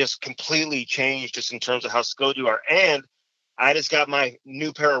 And then it just completely changed just in terms of how skilled you are. And I just got my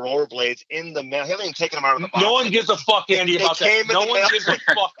new pair of rollerblades in the mail. I haven't even taken them out of the box. No one gives a fuck, Andy, about that. No one gives a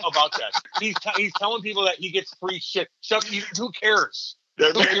fuck about that. He's telling people that he gets free shit. Who cares?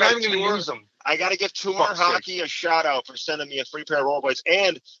 You're not even going to use them. I got to give Tour Hockey a shout out for sending me a free pair of rollerblades.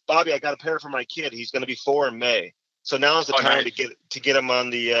 And Bobby, I got a pair for my kid. He's going to be 4 in May. So now is the time to get him on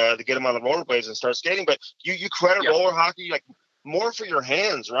the rollerblades and start skating. But you credit roller hockey more for your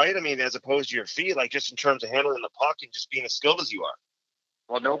hands, right? I mean, as opposed to your feet, just in terms of handling the puck and just being as skilled as you are.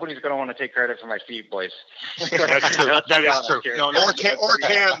 Well, nobody's going to want to take credit for my feet, boys. That's true. That is true. No, or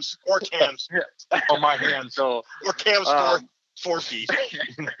Cam's. Or my hands. So, or Cam's 4 feet.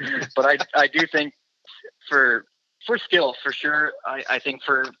 But I do think for skill, for sure, I think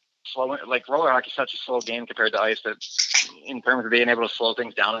for slow, roller hockey is such a slow game compared to ice that in terms of being able to slow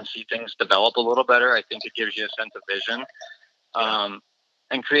things down and see things develop a little better, I think it gives you a sense of vision.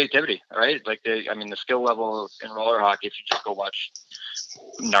 And creativity, right? The skill level in roller hockey, if you just go watch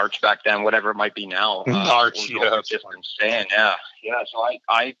Narch back then, whatever it might be now. Narch, just insane. Yeah. So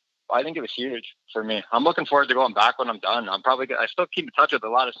I think it was huge for me. I'm looking forward to going back when I'm done. I still keep in touch with a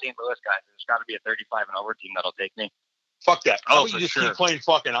lot of St. Louis guys. There's got to be a 35 and over team that'll take me. Fuck that. Oh, you just keep playing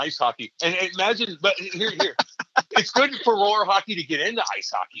fucking ice hockey. And imagine, but here. It's good for roller hockey to get into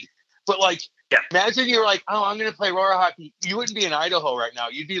ice hockey. But imagine you're I'm going to play roller hockey. You wouldn't be in Idaho right now.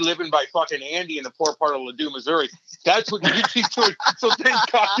 You'd be living by fucking Andy in the poor part of Ladue, Missouri. That's what you'd be doing. So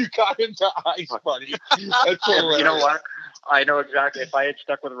thank God you got into ice, buddy. That's you know what? I know exactly. If I had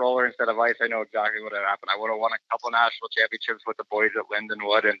stuck with roller instead of ice, I know exactly what had happened. I would have won a couple national championships with the boys at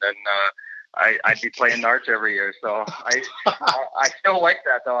Lindenwood, and then I'd be playing Narch every year. So I still like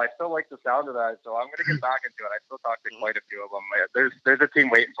that, though. I still like the sound of that. So I'm going to get back into it. I still talk to quite a few of them. There's a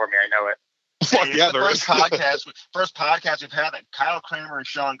team waiting for me. I know it. Fuck yeah, the first podcast we've had that Kyle Kramer and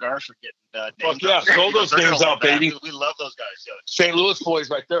Sean Garsh are getting fuck yeah, throw those names out, baby. We love those guys. St. Louis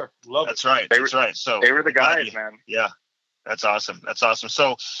boys right there. Love That's right. So they were the guys, man. Yeah. That's awesome.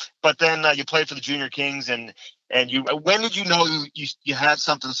 So, but then you played for the Junior Kings, and you. When did you know you had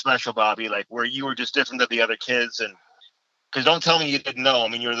something special, Bobby? Where you were just different than the other kids, and because don't tell me you didn't know. I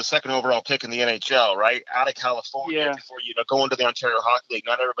mean, you were the second overall pick in the NHL, right? Out of California before you go into the Ontario Hockey League.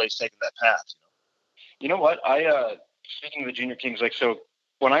 Not everybody's taking that path. You know what? Speaking of the Junior Kings, so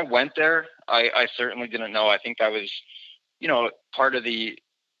when I went there, I certainly didn't know. I think I was, part of the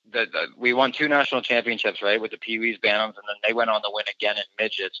we won 2 national championships, right, with the Pee-wees, Bantams, and then they went on to win again in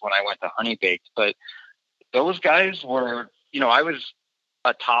midgets when I went to Honey Baked. But those guys were, I was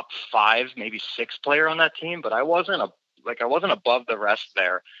a top 5, maybe 6 player on that team, but I wasn't above the rest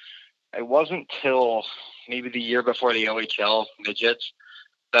there. It wasn't till maybe the year before the OHL midgets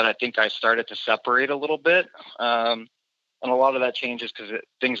that I think I started to separate a little bit. And a lot of that changes because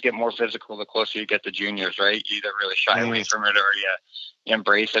things get more physical the closer you get to juniors, right? You either really shy away from it or you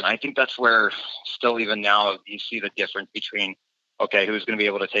embrace it. And I think that's where still even now you see the difference between, okay, who's going to be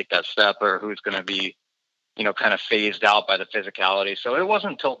able to take that step or who's going to be, kind of phased out by the physicality. So it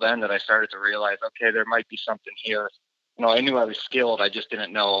wasn't until then that I started to realize, okay, there might be something here. I knew I was skilled. I just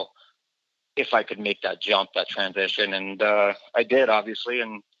didn't know if I could make that jump, that transition. And I did, obviously.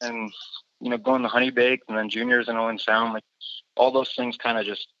 And going to Honey Baked and then juniors in Owen Sound, like all those things kind of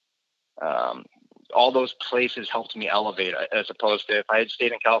just, all those places helped me elevate, as opposed to if I had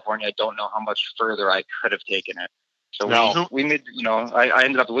stayed in California, I don't know how much further I could have taken it. So we made, I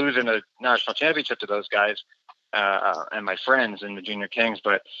ended up losing a national championship to those guys and my friends in the Junior Kings.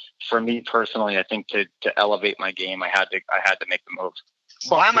 But for me personally, I think to elevate my game, I had to make the move.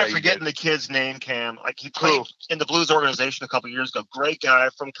 Why am I forgetting the kid's name, Cam? Like, he played in the Blues organization a couple years ago. Great guy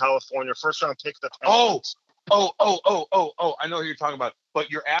from California, first round pick of the Penguins. Oh, I know who you're talking about. But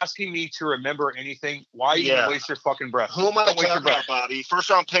you're asking me to remember anything. Why are you going to waste your fucking breath? Who am I talking about, Bobby? First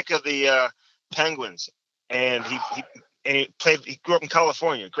round pick of the Penguins. And he grew up in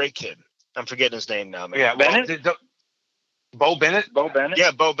California. Great kid. I'm forgetting his name now, man. Yeah, Bennett? Bo Bennett? Bo Bennett?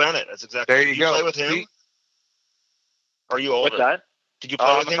 Yeah, Bo Bennett. That's exactly. There you go. Play with him? Or are you older? What's that? Did you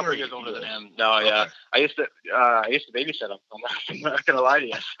play with him? I'm a couple years older than him. No, yeah. I used to babysit him. I'm not gonna lie to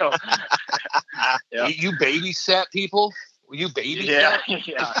you. So, yeah. You babysat people? You babysat?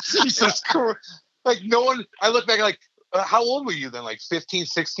 Yeah. Jesus Christ! Like no one. I look back like, how old were you then? Like 15,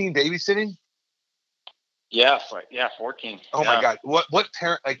 16, babysitting? Yeah, 14. Oh my God! What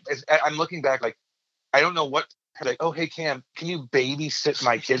parent? Like, I'm looking back, like, I don't know what. Like, oh hey Cam, can you babysit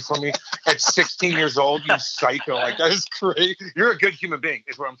my kid for me at 16 years old? You psycho! Like, that is crazy. You're a good human being,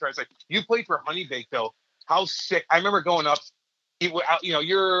 is what I'm trying to say. You played for Honey Baked though. How sick! I remember going up. You're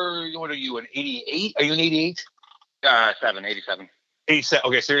what are you, an 88? Are you an 88? 87. 87.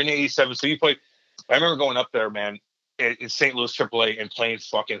 Okay, so you're an 87. So you played. I remember going up there, man, in St. Louis AAA and playing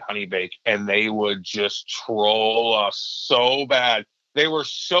fucking Honey Baked, and they would just troll us so bad. They were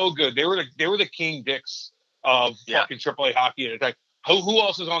so good. They were the King Dicks of fucking AAA hockey at the time. Who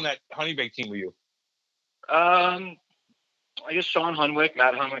else was on that Honey Baked team with you? I guess Sean Hunwick,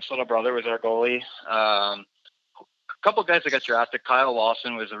 Matt Hunwick's little brother, was our goalie. A couple guys that got drafted. Kyle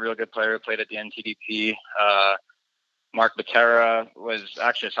Lawson was a real good player who played at the NTDP. Mark Batera was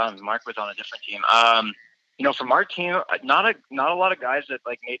actually a son. Mark was on a different team. From our team, not a lot of guys that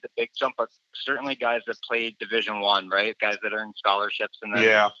like made the big jump, but certainly guys that played Division I, right? Guys that earned scholarships and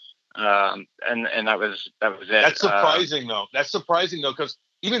then and that was it. That's surprising though. That's surprising though, because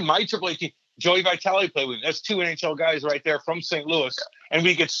even my AAA team, Joey Vitale played with me. That's two NHL guys right there from St. Louis, and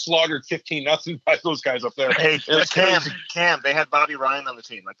we get slaughtered 15-0 by those guys up there. Hey, Cam, they had Bobby Ryan on the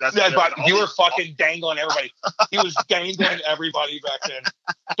team. Like that's you were fucking dangling everybody. He was dangling everybody back then.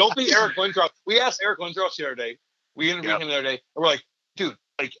 Don't be Eric Lindros. We asked Eric Lindros the other day. We interviewed him the other day, and we're like, dude,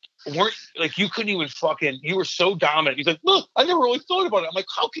 you couldn't even you were so dominant. He's like, look, I never really thought about it. I'm like,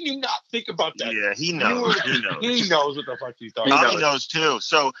 how can you not think about that? Yeah, he knows. He knows what the fuck he's talking about. Bobby knows too.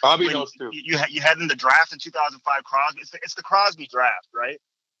 So Bobby knows too. You had in the draft in 2005, Crosby. It's the Crosby draft, right?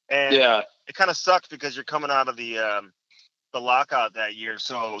 And it kind of sucks because you're coming out of the lockout that year.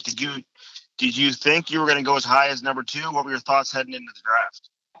 So did you think you were going to go as high as number 2? What were your thoughts heading into the draft?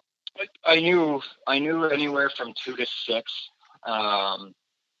 I knew anywhere from 2 to 6.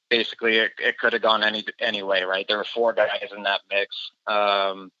 Basically, it could have gone any way, right? There were 4 guys in that mix,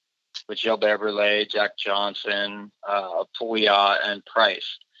 with Gilbert Brulé, Jack Johnson, Pouillat, and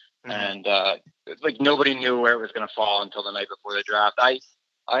Price. Mm-hmm. And nobody knew where it was going to fall until the night before the draft. I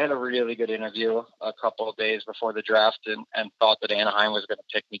had a really good interview a couple of days before the draft and thought that Anaheim was going to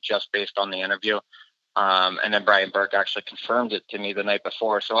pick me just based on the interview. And then Brian Burke actually confirmed it to me the night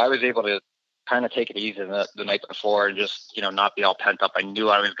before. So I was able to kind of take it easy the night before and just, not be all pent up. I knew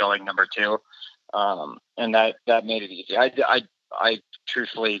I was going number 2. And that made it easy. I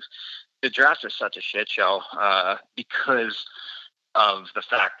truthfully, the draft was such a shit show, because of the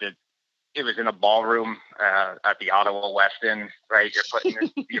fact that it was in a ballroom, at the Ottawa Westin, right?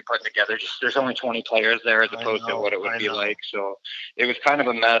 You're putting together there's only 20 players there as opposed to what it would be like. So it was kind of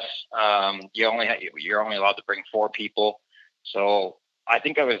a mess. You're only allowed to bring 4 people. So I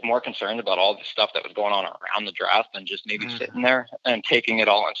think I was more concerned about all the stuff that was going on around the draft than just maybe sitting there and taking it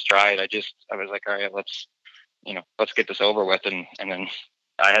all in stride. I was like, all right, let's get this over with. And then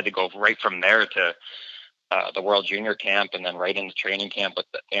I had to go right from there to the World Junior Camp and then right into training camp with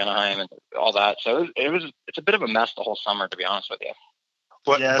Anaheim and all that. So it's a bit of a mess the whole summer, to be honest with you.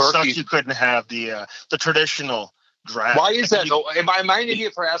 But it sucks you couldn't have the traditional draft. Why is that? Am I an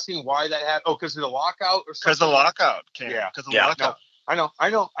idiot for asking why that happened? Oh, because of the lockout or something? Because the lockout. Because the lockout. No. I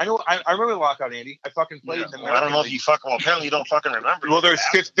know. I remember the lockout, Andy. I fucking played in the I don't know if you apparently you don't fucking remember. Well,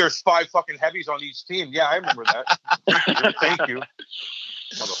 there's 5 fucking heavies on each team. Yeah, I remember that. Thank you.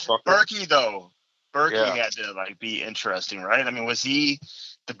 Motherfucker. Berkey, though. Berkey had to be interesting, right? I mean, was he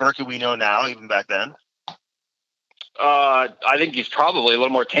the Berkey we know now, even back then? I think he's probably a little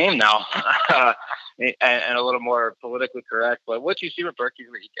more tame now, and a little more politically correct. But what you see with Berkey, you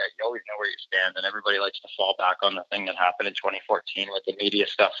always know where you stand, and everybody likes to fall back on the thing that happened in 2014 with the media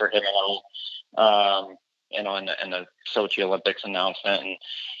stuff for him and all, and the Sochi Olympics announcement,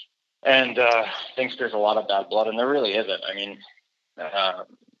 and thinks there's a lot of bad blood, and there really isn't. I mean,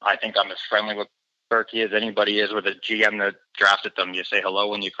 I think I'm as friendly with Berkey as anybody is with a GM that drafted them. You say hello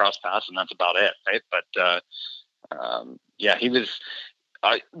when you cross paths, and that's about it, right? But yeah, he was.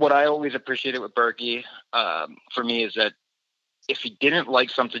 What I always appreciated with Berkey, for me, is that if he didn't like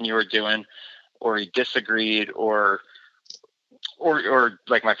something you were doing, or he disagreed, or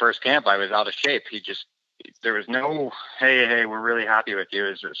like my first camp, I was out of shape. There was no, hey, we're really happy with you.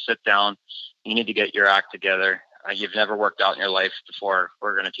 It was sit down. You need to get your act together. You've never worked out in your life before.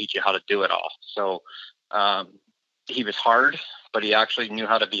 We're going to teach you how to do it all. So he was hard, but he actually knew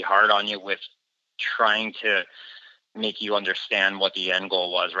how to be hard on you with trying to make you understand what the end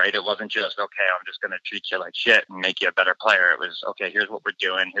goal was, right? It wasn't just, okay, I'm just going to treat you like shit and make you a better player. It was, okay, here's what we're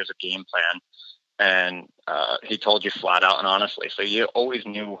doing. Here's a game plan. And he told you flat out and honestly. So you always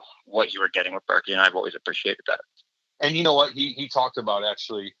knew what you were getting with Berkey, and I've always appreciated that. And you know what? He talked about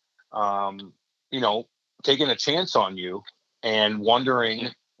actually, taking a chance on you and wondering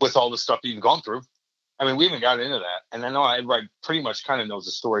with all the stuff that you've gone through. I mean, we haven't got into that. And I know I pretty much kind of knows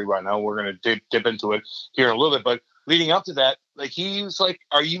the story right now. We're going to dip into it here in a little bit. But leading up to that, like, he was like,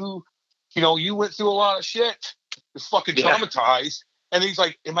 are you, you went through a lot of shit. You're fucking traumatized. And he's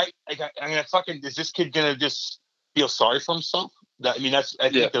like, I'm going to fucking, is this kid going to just feel sorry for himself? I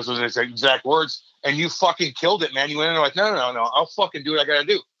think those were his exact words. And you fucking killed it, man. You went in there like, no, I'll fucking do what I got to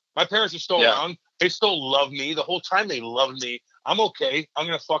do. My parents are still around. They still love me. The whole time they loved me. I'm okay. I'm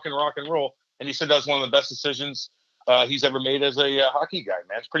going to fucking rock and roll. And he said that was one of the best decisions he's ever made as a hockey guy,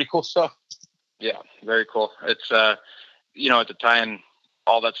 man. It's pretty cool stuff. Yeah, very cool. It's, at the time,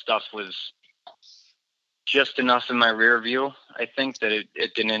 all that stuff was just enough in my rear view. I think that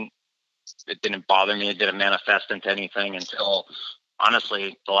it didn't bother me. It didn't manifest into anything until,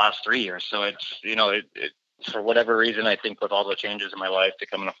 honestly, the last 3 years. So it's, for whatever reason, I think with all the changes in my life,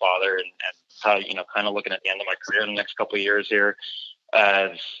 becoming a father and how, kind of looking at the end of my career in the next couple of years here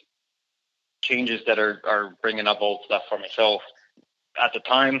as changes that are bringing up old stuff for me. So at the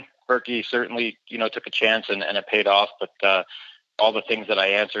time, Berkey certainly, took a chance and it paid off. But all the things that I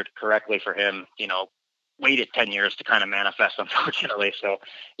answered correctly for him, waited 10 years to kind of manifest, unfortunately. So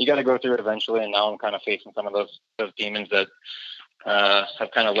you got to go through it eventually. And now I'm kind of facing some of those demons that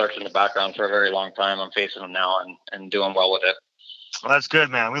have kind of lurked in the background for a very long time. I'm facing them now and doing well with it. Well, that's good,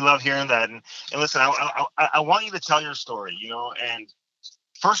 man. We love hearing that. And listen, I want you to tell your story, and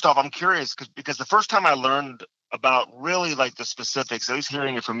first off, I'm curious because the first time I learned about really like the specifics, at least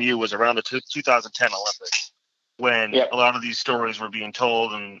hearing it from you, was around the 2010 Olympics when a lot of these stories were being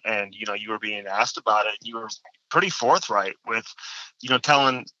told and you were being asked about it. You were pretty forthright with,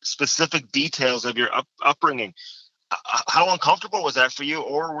 telling specific details of your upbringing. How uncomfortable was that for you,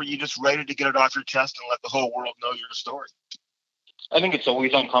 or were you just ready to get it off your chest and let the whole world know your story? I think it's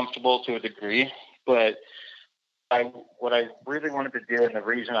always uncomfortable to a degree, but what I really wanted to do, and the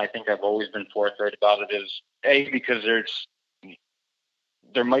reason I think I've always been forthright about it is, because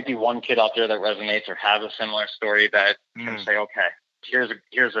there might be one kid out there that resonates or has a similar story that can say, okay,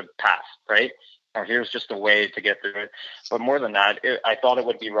 here's a path, right? Or here's just a way to get through it. But more than that, I thought it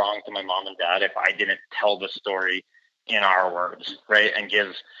would be wrong to my mom and dad if I didn't tell the story in our words, right? And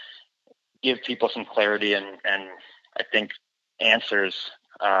give people some clarity and I think answers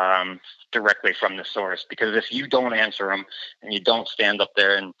directly from the source. Because if you don't answer them and you don't stand up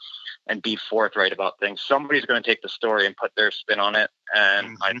there and be forthright about things, somebody's going to take the story and put their spin on it.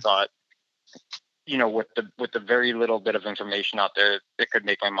 And I thought, with the very little bit of information out there, it could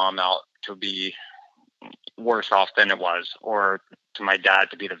make my mom out to be worse off than it was, or to my dad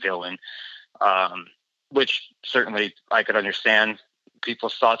to be the villain, which certainly I could understand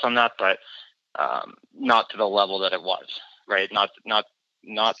people's thoughts on that, but not to the level that it was, right? Not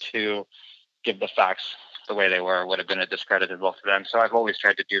to give the facts the way they were would have been a discredit to both of them. So I've always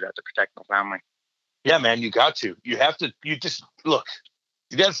tried to do that to protect my family. Yeah, man, you got to. You have to. You just look.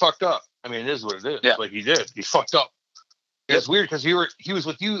 Your dad fucked up. I mean, it is what it is. Yeah. Like he did. He fucked up. It's weird because he was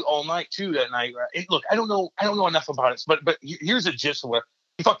with you all night too that night. Look, I don't know enough about it, but here's a gist of what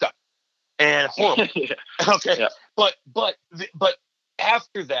he fucked up and horrible. Okay, yeah. But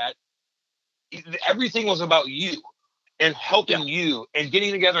after that, everything was about you and helping you and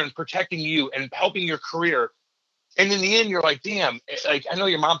getting together and protecting you and helping your career. And in the end, you're like, damn. Like, I know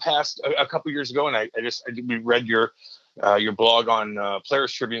your mom passed a couple years ago, and we read your your blog on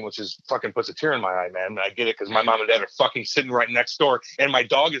Players Tribune, which is fucking puts a tear in my eye, man. I get it because my mom and dad are fucking sitting right next door, and my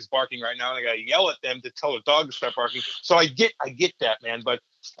dog is barking right now, and I gotta yell at them to tell the dog to stop barking. So I get that, man. But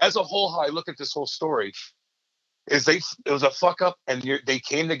as a whole, how I look at this whole story is it was a fuck up, and they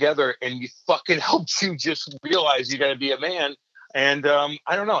came together, and you fucking helped you just realize you got to be a man. And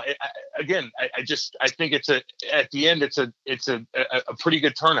I don't know. I think at the end it's a pretty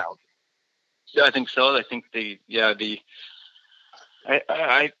good turnout. Yeah, I think so. I think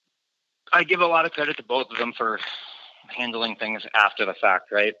I give a lot of credit to both of them for handling things after the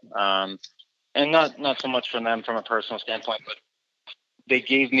fact, right? And not so much from them from a personal standpoint, but they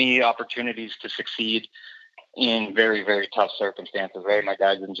gave me opportunities to succeed in very, very tough circumstances, right? My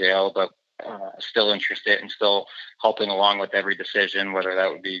dad's in jail, but still interested and still helping along with every decision, whether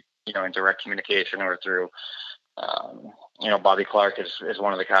that would be, in direct communication or through, Bobby Clark is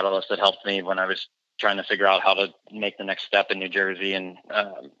one of the catalysts that helped me when I was trying to figure out how to make the next step in New Jersey and,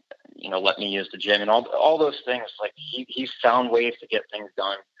 let me use the gym and all those things. Like he found ways to get things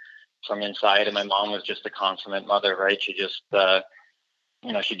done from inside. And my mom was just a consummate mother, right? She just,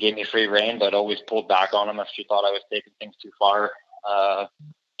 she gave me free rein, but always pulled back on him if she thought I was taking things too far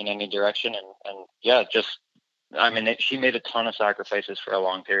in any direction. She made a ton of sacrifices for a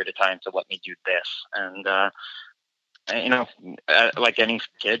long period of time to let me do this. And, like any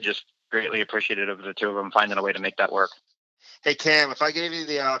kid, just greatly appreciative of the two of them finding a way to make that work. Hey, Cam, if I gave you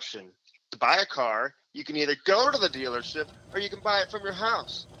the option to buy a car, you can either go to the dealership or you can buy it from your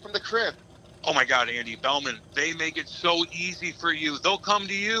house, from the crib. Oh, my God, Andy, Bellman, they make it so easy for you. They'll come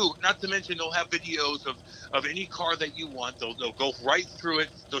to you. Not to mention they'll have videos of any car that you want. They'll go right through it.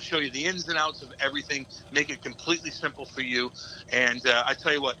 They'll show you the ins and outs of everything, make it completely simple for you. And I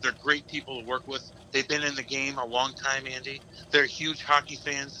tell you what, they're great people to work with. They've been in the game a long time, Andy. They're huge hockey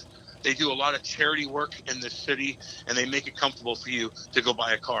fans. They do a lot of charity work in this city, and they make it comfortable for you to go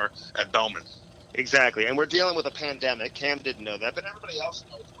buy a car at Bellman. Exactly. And we're dealing with a pandemic. Cam didn't know that, but everybody else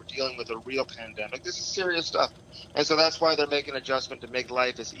knows we're dealing with a real pandemic. This is serious stuff. And so that's why they're making an adjustment to make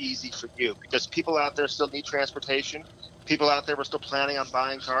life as easy for you. Because people out there still need transportation. People out there were still planning on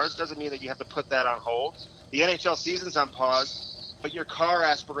buying cars. Doesn't mean that you have to put that on hold. The NHL season's on pause, but your car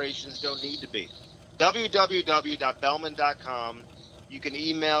aspirations don't need to be. www.bellman.com. You can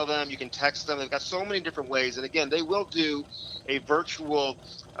email them. You can text them. They've got so many different ways. And, again, they will do a virtual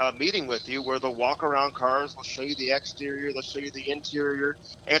meeting with you where they'll walk around cars. They'll show you the exterior. They'll show you the interior.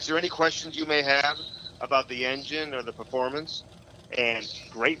 Answer any questions you may have about the engine or the performance. And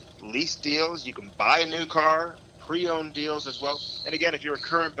great lease deals. You can buy a new car, pre-owned deals as well. And, again, if you're a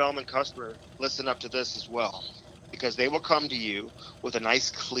current Bellman customer, listen up to this as well. Because they will come to you with a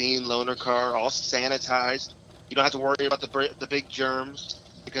nice, clean loaner car, all sanitized. You don't have to worry about the big germs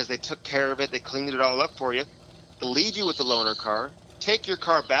because they took care of it. They cleaned it all up for you. They'll leave you with the loaner car, take your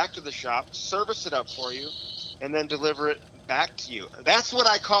car back to the shop, service it up for you, and then deliver it back to you. That's what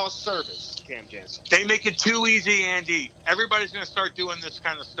I call service, Cam Jansen. They make it too easy, Andy. Everybody's going to start doing this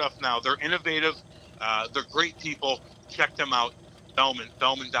kind of stuff now. They're innovative. They're great people. Check them out.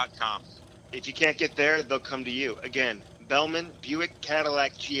 Bellman.com. If you can't get there, they'll come to you. Again, Bellman, Buick,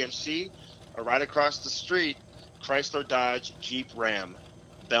 Cadillac, GMC, or right across the street, Chrysler, Dodge, Jeep, Ram.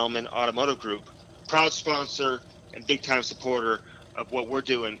 Bellman Automotive Group, proud sponsor and big-time supporter of what we're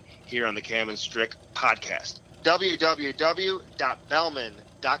doing here on the Cam and Strick podcast.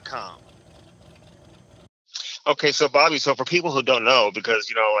 www.bellman.com. Okay, so Bobby, for people who don't know,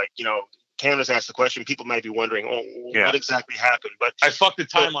 because, Cam has asked the question, people might be wondering, what exactly happened? But I fucked the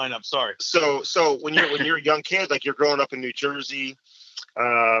timeline up, sorry. So when you're a young kid, like you're growing up in New Jersey,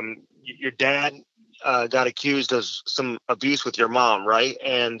 your dad got accused of some abuse with your mom, right?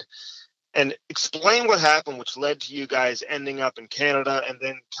 And explain what happened, which led to you guys ending up in Canada and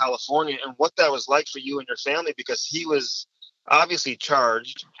then California, and what that was like for you and your family, because he was obviously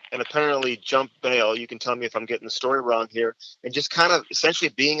charged and apparently jumped bail. You can tell me if I'm getting the story wrong here. And just kind of essentially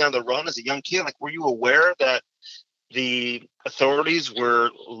being on the run as a young kid, like, were you aware that the authorities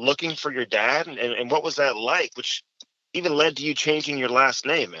were looking for your dad? And what was that like, which even led to you changing your last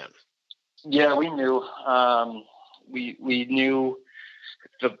name, man? Yeah, we knew. We knew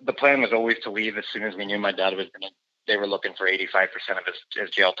the plan was always to leave as soon as we knew my dad was going to. They were looking for 85% of his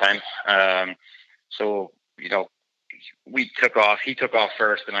jail time. So, we took off. He took off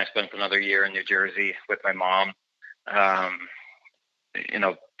first, and I spent another year in New Jersey with my mom.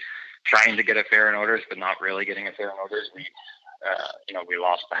 Trying to get a fair and orders, but not really getting a fair and orders. We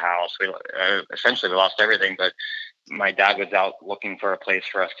lost the house. Essentially we lost everything, but my dad was out looking for a place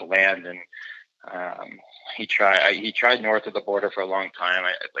for us to land, and he tried north of the border for a long time.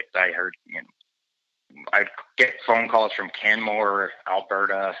 I heard I'd get phone calls from Canmore,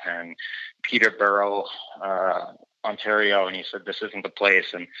 Alberta, and Peterborough, Ontario, and he said, this isn't the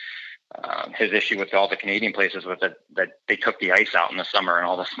place. And his issue with all the Canadian places was that they took the ice out in the summer in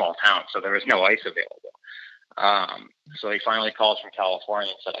all the small towns, so there was no ice available. So he finally calls from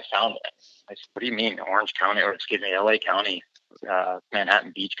California and said, I found it. I said, what do you mean, Orange County, or excuse me, LA County,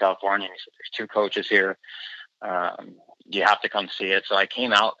 Manhattan Beach, California? And he said, there's 2 coaches here. You have to come see it. So I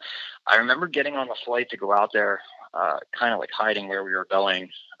came out. I remember getting on the flight to go out there, kind of like hiding where we were going,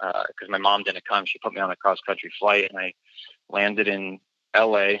 because my mom didn't come. She put me on a cross-country flight, and I landed in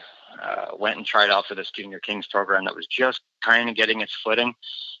LA, went and tried out for this Junior Kings program that was just kind of getting its footing.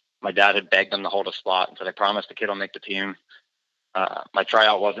 My dad had begged them to hold a spot and said, I promise the kid will make the team. My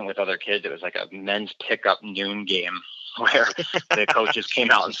tryout wasn't with other kids. It was like a men's pickup noon game where the coaches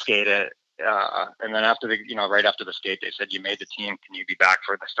came out and skated. And then after right after the skate, they said, you made the team. Can you be back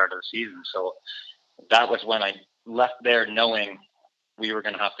for the start of the season? So that was when I left there knowing we were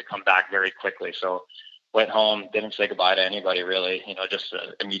going to have to come back very quickly. So went home, didn't say goodbye to anybody really, just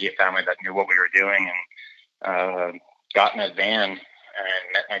the immediate family that knew what we were doing, and got in a van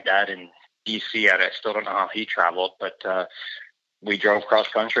and met my dad in DC. I still don't know how he traveled, but we drove cross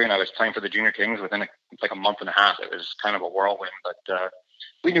country, and I was playing for the Junior Kings within a month and a half. It was kind of a whirlwind, but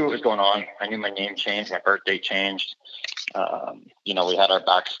we knew what was going on. I knew my name changed, my birthday changed. We had our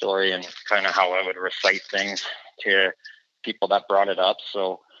backstory and kind of how I would recite things to people that brought it up.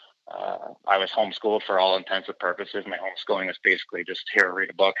 So I was homeschooled for all intents and purposes. My homeschooling was basically just here, read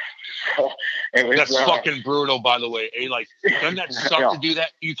a book. So it was, that's fucking brutal, by the way. Like, doesn't that suck to do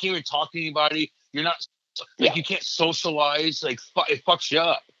that? You can't even talk to anybody. You're not you can't socialize. Like, it fucks you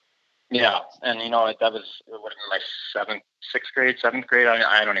up. Yeah, and it would have been my sixth grade, seventh grade.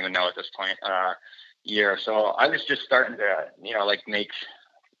 I don't even know at this point. Year. So I was just starting to make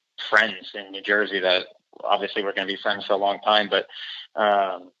friends in New Jersey that obviously we're going to be friends for a long time, but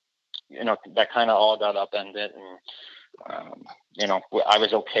that kind of all got upended, and I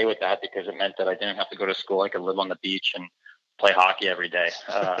was okay with that because it meant that I didn't have to go to school. I could live on the beach and play hockey every day.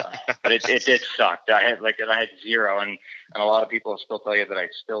 But it did suck. I had zero, and a lot of people still tell you that I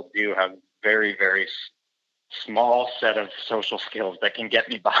still do have very, very small set of social skills that can get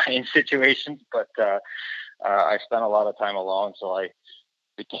me by in situations. But I spent a lot of time alone, so I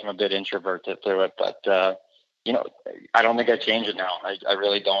became a bit introverted through it. But I don't think I change it now. I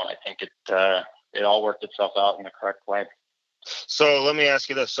really don't. I think it all worked itself out in the correct way. So let me ask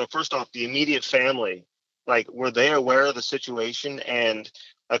you this. So first off, the immediate family, were they aware of the situation? And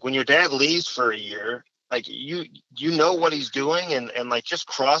when your dad leaves for a year, you know what he's doing, and just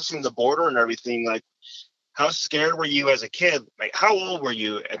crossing the border and everything, how scared were you as a kid? How old were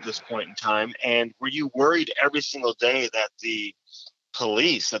you at this point in time? And were you worried every single day that the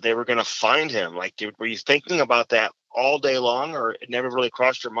police, that they were going to find him? Were you thinking about that all day long, or it never really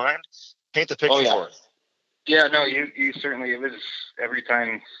crossed your mind? Paint the picture for us. Yeah, no, you certainly, it was every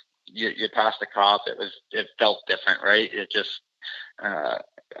time you passed a cop, it felt different, right? It just, I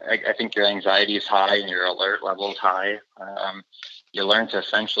think your anxiety is high and your alert level is high. You learn to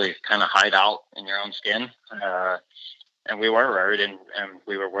essentially kind of hide out in your own skin. And we were worried, and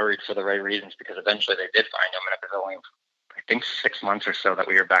we were worried for the right reasons, because eventually they did find him, and it was only, I think, 6 months or so that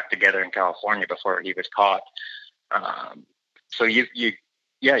we were back together in California before he was caught. So you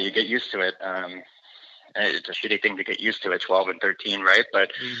get used to it. It's a shitty thing to get used to at 12 and 13, right?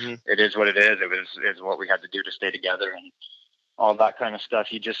 But It is what it is. It's what we had to do to stay together and all that kind of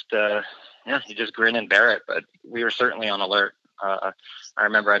stuff. You just grin and bear it. But we were certainly on alert. I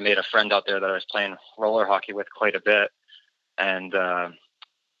remember I made a friend out there that I was playing roller hockey with quite a bit. And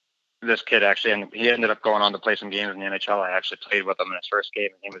this kid actually, and he ended up going on to play some games in the NHL. I actually played with him in his first game.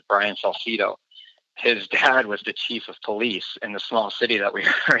 His name was Brian Salcido. His dad was the chief of police in the small city that we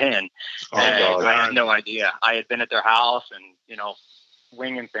were in. And I had no idea. I had been at their house and,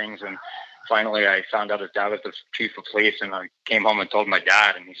 winging things. And finally I found out his dad was the chief of police, and I came home and told my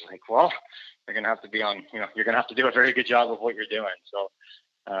dad, and he's like, well, you're going to have to be on, you're going to have to do a very good job of what you're doing. So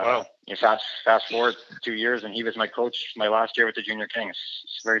you fast forward 2 years, and he was my coach my last year with the Junior Kings.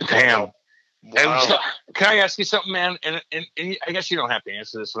 It's very damn. Wow. So, can I ask you something, man? And I guess you don't have to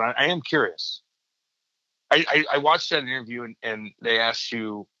answer this, but I am curious. I watched that interview, and they asked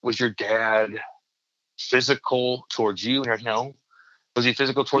you, was your dad physical towards you? And no. Was he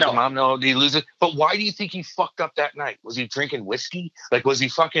physical towards your mom? No. Did he lose it? But why do you think he fucked up that night? Was he drinking whiskey? Was he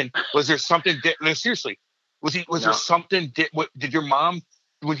fucking? Was there something? No, seriously. Was there something? Did your mom,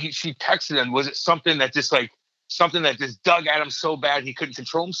 when she texted him, was it something that just dug at him so bad he couldn't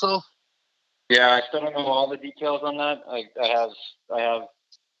control himself? Yeah, I still don't know all the details on that. I have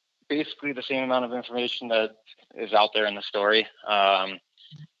basically the same amount of information that is out there in the story. And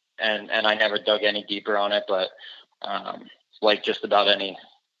I never dug any deeper on it, but like just about any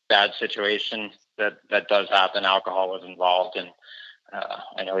bad situation that does happen, alcohol was involved. And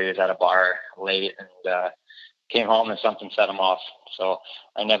I know he was at a bar late and came home and something set him off. So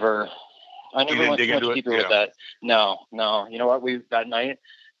I never went too much deeper with that. No. You know what? That night,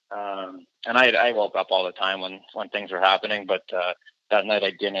 and I woke up all the time when things were happening, but that night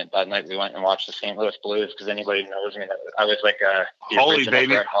I didn't. That night we went and watched the St. Louis Blues, because anybody knows me, I was like a holy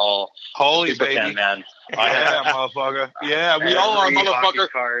baby, holy baby, fan, man. Yeah, motherfucker. Yeah, we all are, motherfucker.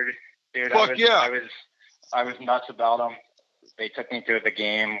 Card, dude. Fuck I was nuts about them. They took me to the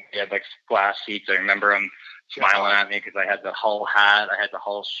game. We had like glass seats. I remember them smiling at me because I had the Hull hat, I had the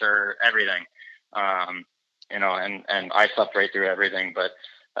Hull shirt, everything. You know, and I slept right through everything. But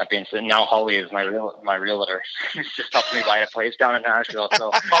that being said, now Holly is my realtor. He's just helping me buy a place down in Nashville.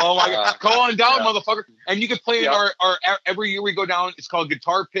 So oh my God, go on down, motherfucker. And you can play in our every year we go down. It's called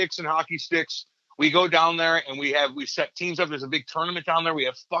Guitar Picks and Hockey Sticks. We go down there and we set teams up. There's a big tournament down there. We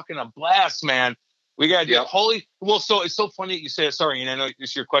have fucking a blast, man. We got to do Holy. Well, so it's so funny that you say it. Sorry, and I know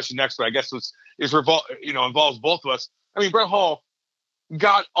it's your question next, but I guess involves both of us. I mean, Brett Hull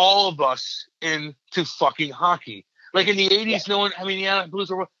got all of us into fucking hockey. Like in the 80s, no one, I mean, yeah,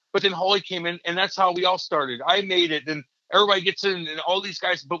 Blues were, but then Holy came in, and that's how we all started. I made it, and everybody gets in, and all these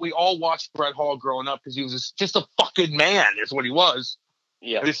guys, but we all watched Brett Hull growing up because he was just a fucking man, is what he was.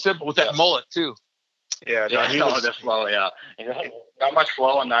 Yeah. It's simple with that mullet, too. Yeah, he was this flow, not much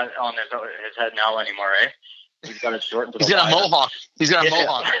flow on his head now anymore, eh? He's got it short. He's got a mohawk. He's got a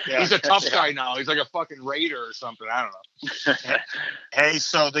mohawk. Yeah. He's a tough guy now. He's like a fucking raider or something. I don't know. Hey,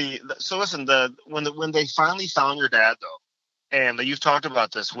 so listen, when they finally found your dad though, and you've talked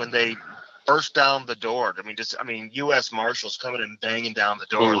about this, when they burst down the door, U.S. Marshals coming and banging down the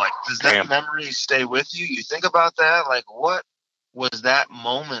door. Like, does that memory stay with you? You think about that? Like, what was that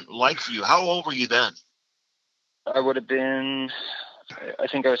moment like for you? How old were you then? I would have been, I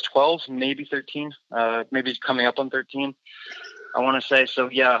think I was 12, maybe 13, maybe coming up on 13, I want to say. So,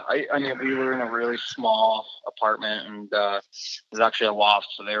 yeah, I mean, we were in a really small apartment, and it was actually a loft.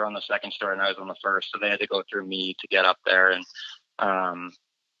 So they were on the second story and I was on the first. So they had to go through me to get up there. And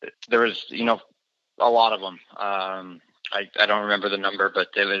there was, a lot of them. I don't remember the number, but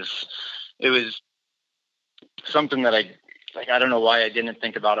it was something that I don't know why I didn't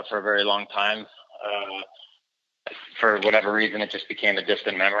think about it for a very long time. For whatever reason, it just became a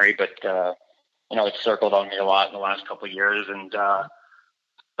distant memory, but, it circled on me a lot in the last couple of years and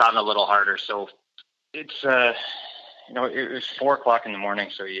gotten a little harder. So it's, it was 4:00 in the morning,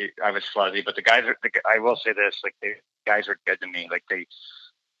 so I was fuzzy, but I will say this, like, the guys were good to me. Like,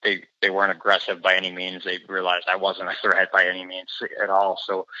 they weren't aggressive by any means. They realized I wasn't a threat by any means at all.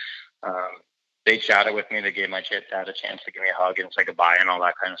 So they chatted with me. They gave my dad a chance to give me a hug and say goodbye and all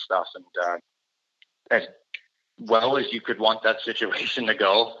that kind of stuff. And as well as you could want that situation to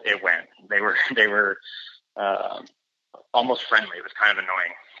go, it went. They were almost friendly. It was kind of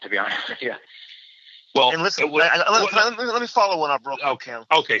annoying, to be honest with you. Well, and listen, let me follow one up real quick, Cam.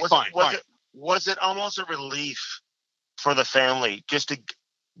 Okay, fine. Was it almost a relief for the family just to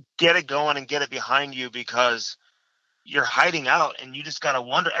get it going and get it behind you, because you're hiding out and you just got to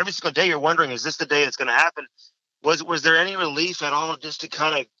wonder every single day, you're wondering, is this the day it's going to happen? Was there any relief at all just to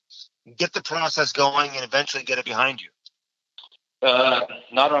kind of get the process going and eventually get it behind you?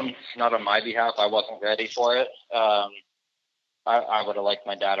 Not on my behalf. I wasn't ready for it. I would have liked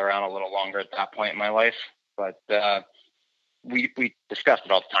my dad around a little longer at that point in my life, but we discussed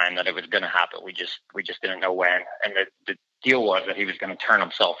it all the time that it was going to happen. We just didn't know when. And the deal was that he was going to turn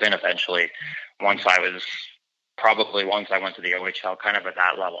himself in eventually once I went to the OHL, kind of at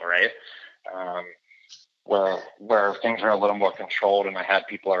that level, right? Where things were a little more controlled and I had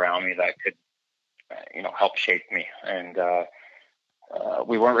people around me that could, help shape me. And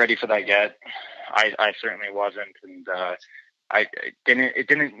we weren't ready for that yet. I certainly wasn't. And it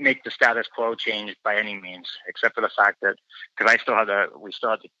didn't make the status quo change by any means, except for the fact that, because we still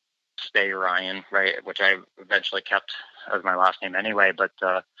had to stay Ryan, right? Which I eventually kept as my last name anyway. But,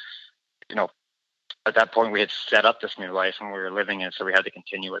 at that point we had set up this new life and we were living it. So we had to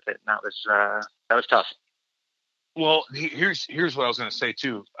continue with it. And that was tough. Well, here's what I was going to say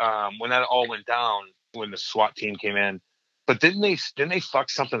too. When that all went down, when the SWAT team came in, but didn't they fuck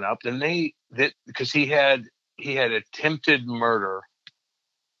something up? Because he had attempted murder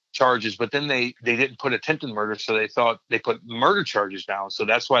charges, but then they didn't put attempted murder, so they thought they put murder charges down. So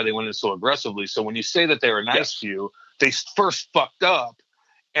that's why they went in so aggressively. So when you say that they were nice to you, they first fucked up,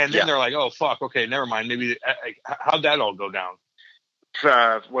 and then they're like, oh fuck, okay, never mind. Maybe how'd that all go down?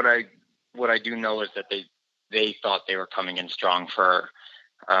 What I do know is that they thought they were coming in strong for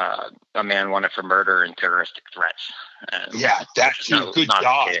a man wanted for murder and terroristic threats. And yeah, that too. Good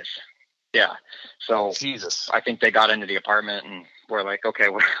God. Yeah. So Jesus. I think they got into the apartment and were like, okay,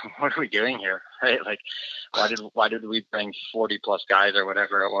 what are we doing here? Right? Like, why did we bring 40 plus guys or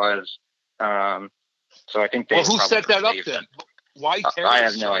whatever it was? So I think they. Well, who set that up then? Why? I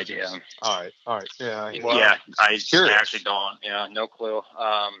have no idea. All right. Yeah. Well, yeah. I actually don't. Yeah. No clue.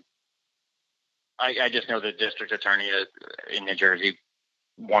 I just know the district attorney in New Jersey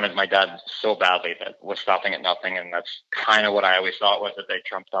wanted my dad so badly that was stopping at nothing, and that's kind of what I always thought was that they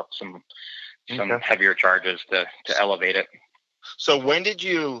trumped up some heavier charges to elevate it. So when did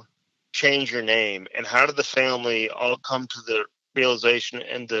you change your name, and how did the family all come to the realization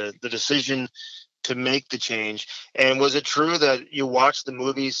and the decision to make the change? And was it true that you watched the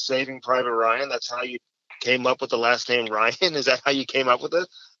movie Saving Private Ryan? That's how you came up with the last name Ryan? Is that how you came up with it?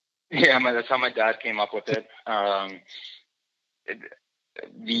 Yeah, that's how my dad came up with it.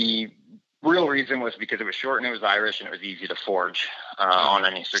 The real reason was because it was short and it was Irish and it was easy to forge on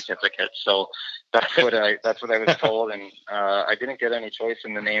any certificate. So that's what I was told, and I didn't get any choice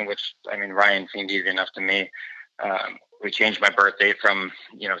in the name. Which, I mean, Ryan seemed easy enough to me. We changed my birth date from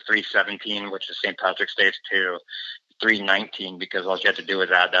 3/17, which is St. Patrick's Day, to 3/19 because all you had to do was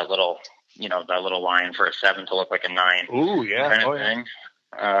add that little line for a 7 to look like a 9. Ooh, yeah. Kind of thing.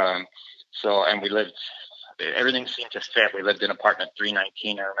 So, and we lived. Everything seemed to fit. We lived in apartment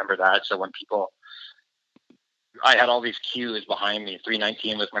 319. I remember that. So when I had all these cues behind me.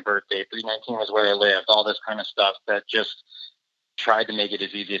 319 was my birthday. 319 was where I lived. All this kind of stuff that just tried to make it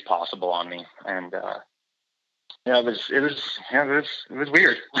as easy as possible on me. And it was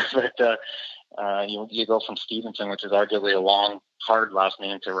weird. But you go from Stevenson, which is arguably a long, hard last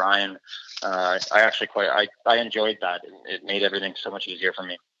name, to Ryan. I actually I enjoyed that. It made everything so much easier for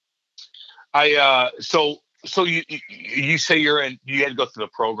me. So you say you had to go through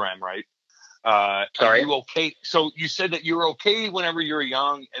the program, right? Sorry. Are you okay? So you said that you were okay whenever you were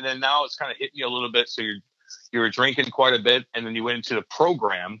young, and then now it's kind of hitting you a little bit. So you were drinking quite a bit, and then you went into the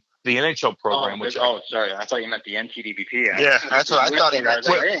program, the NHL program. Sorry, I thought you meant the NTDBP. Yeah, that's what I thought he meant.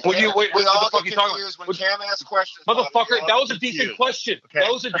 We all get confused when Cam asks questions. Motherfucker, that was a decent question. Okay.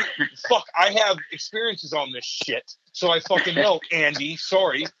 That was fuck. I have experiences on this shit, so I fucking know. Andy,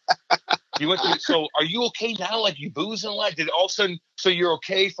 sorry. You went through. So are you okay now? Like, you booze and like, did all of a sudden? So you're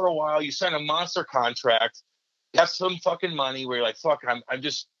okay for a while. You sign a monster contract. You have some fucking money where you're like, fuck, I'm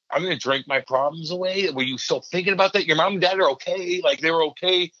going to drink my problems away. Were you still thinking about that? Your mom and dad are okay. Like, they were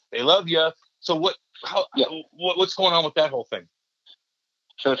okay. They love you. So what's going on with that whole thing?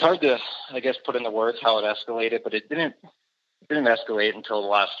 So it's hard to, I guess, put into words how it escalated, but it didn't escalate until the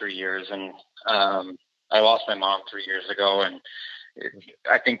last 3 years. And I lost my mom 3 years ago. And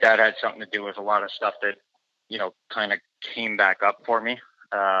I think that had something to do with a lot of stuff that, kind of came back up for me.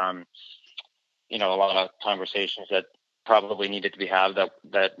 A lot of conversations that probably needed to be had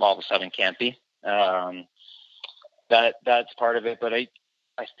that all of a sudden can't be. That's part of it. But I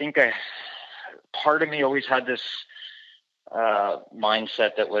think part of me always had this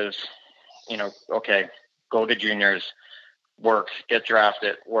mindset that was, okay, go to juniors, work, get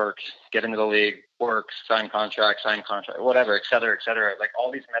drafted, work, get into the league, work, sign contract, whatever, et cetera, et cetera. Like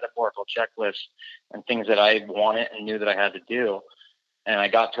all these metaphorical checklists and things that I wanted and knew that I had to do. And I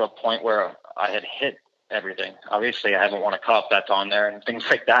got to a point where I had hit everything. Obviously, I haven't won a cup, that's on there, and things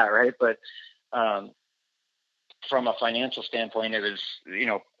like that, right? But from a financial standpoint, it was,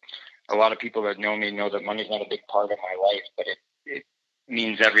 a lot of people that know me know that money's not a big part of my life, but it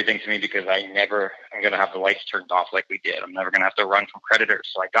means everything to me because I'm going to have the lights turned off like we did. I'm never going to have to run from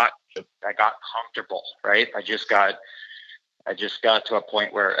creditors. So I got comfortable, right? I just got to a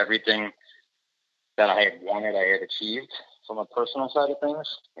point where everything that I had wanted, I had achieved from a personal side of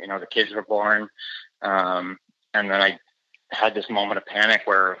things. The kids were born. And then I had this moment of panic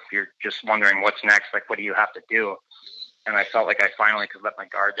where you're just wondering what's next. Like, what do you have to do? And I felt like I finally could let my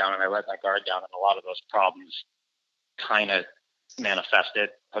guard down, and I let my guard down, and a lot of those problems kind of manifested,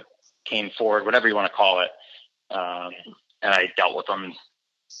 came forward, whatever you want to call it. And I dealt with them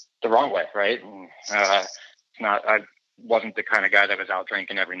the wrong way, right? And, I wasn't the kind of guy that was out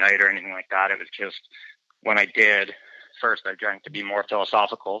drinking every night or anything like that. It was just when I did, first I drank to be more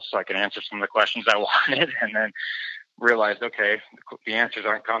philosophical so I could answer some of the questions I wanted, and then realized, okay, the answers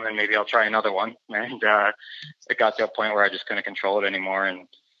aren't coming. Maybe I'll try another one. And it got to a point where I just couldn't control it anymore, and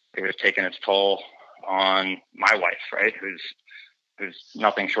it was taking its toll on my wife, right? Who's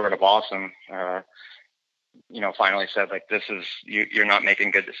nothing short of awesome. Finally said, like, this is, you're not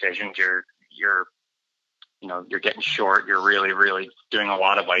making good decisions. You're you're getting short. You're really, really doing a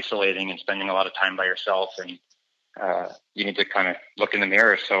lot of isolating and spending a lot of time by yourself, and you need to kind of look in the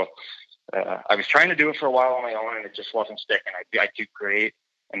mirror. So I was trying to do it for a while on my own, and it just wasn't sticking. I'd do great,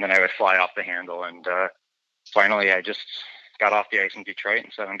 and then I would fly off the handle. And finally, I just got off the ice in Detroit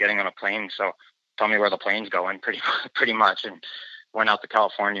and said, I'm getting on a plane. So tell me where the plane's going, pretty much, and went out to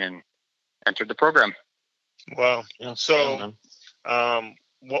California and entered the program. Wow. So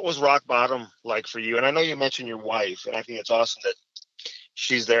what was rock bottom like for you? And I know you mentioned your wife, and I think it's awesome that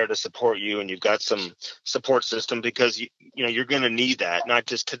she's there to support you, and you've got some support system, because you're going to need that, not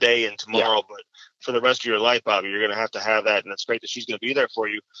just today and tomorrow, but for the rest of your life, Bobby. You're going to have that, and it's great that she's going to be there for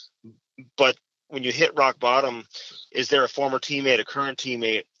you. But when you hit rock bottom, is there a former teammate, a current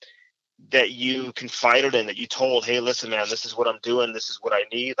teammate that you confided in, that you told, hey, listen, man, this is what I'm doing, this is what I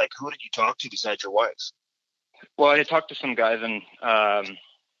need? Like, who did you talk to besides your wife? Well, I talked to some guys, and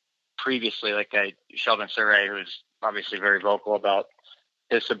previously, like Sheldon Surrey, who's obviously very vocal about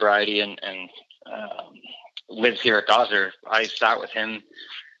his sobriety and lives here at Dodger. I sat with him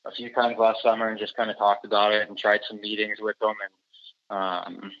a few times last summer and just kind of talked about it and tried some meetings with him.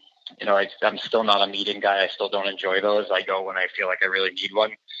 And, I'm still not a meeting guy. I still don't enjoy those. I go when I feel like I really need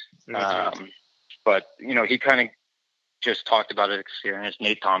one. Mm-hmm. But he kind of just talked about his experience.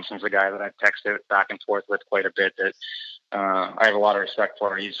 Nate Thompson's the guy that I've texted back and forth with quite a bit, that I have a lot of respect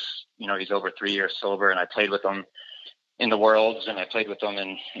for. He's over 3 years sober, and I played with him in the Worlds, and I played with him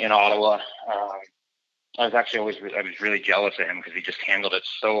in Ottawa. I was really jealous of him because he just handled it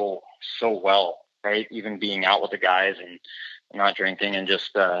so well, right? Even being out with the guys and not drinking, and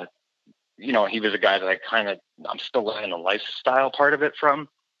just he was a guy that I'm still learning the lifestyle part of it from,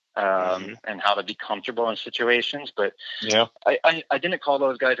 and how to be comfortable in situations. But I didn't call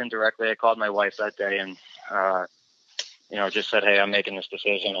those guys in directly. I called my wife that day and just said, hey, I'm making this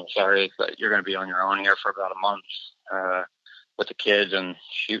decision. I'm sorry, but you're going to be on your own here for about a month with the kids. And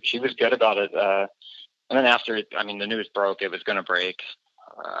she was good about it. And then after, the news broke, it was going to break.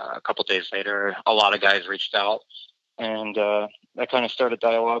 A couple days later, a lot of guys reached out, and I kind of started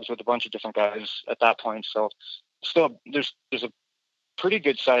dialogues with a bunch of different guys at that point. So still, there's a pretty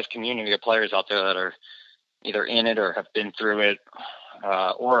good sized community of players out there that are either in it or have been through it,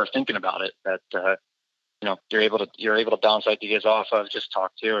 or are thinking about it, that you're able to bounce ideas off of, just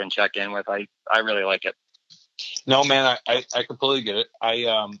talk to and check in with. I really like it. No, man, I completely get it.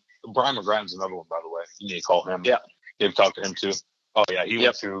 Brian McGrattan's another one, by the way. You need to call him. Yeah. You have to talk to him too. Oh yeah. He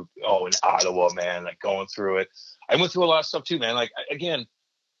went through, in Ottawa, man, like going through it. I went through a lot of stuff too, man. Like, again,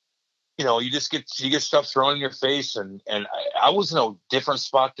 you get stuff thrown in your face, and I was in a different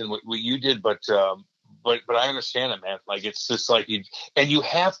spot than what you did, but I understand it, man. Like, it's just like you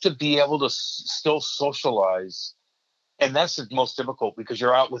have to be able to still socialize, and that's the most difficult, because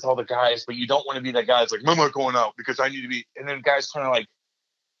you're out with all the guys, but you don't want to be that guy that's like, I'm not going out because I need to be, and then guys kind of like,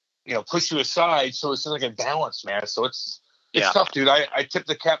 push you aside. So it's like a balance, man. So it's tough, dude. I tip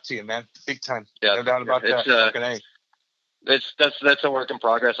the cap to you, man, big time. Yeah, no doubt about that. That's a work in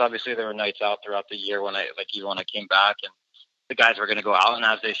progress. Obviously, there were nights out throughout the year when I came back, and the guys were going to go out, and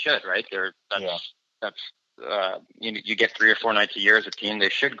as they should, right? You get 3 or 4 nights a year as a team. They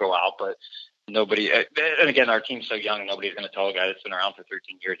should go out, but nobody. And again, our team's so young, nobody's going to tell a guy that's been around for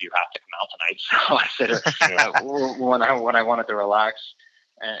 13 years, you have to come out tonight. So I said, when I wanted to relax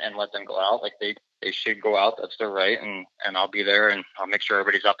and let them go out, like they should go out. That's their right, and I'll be there, and I'll make sure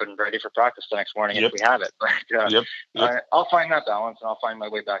everybody's up and ready for practice the next morning if we have it. But I'll find that balance, and I'll find my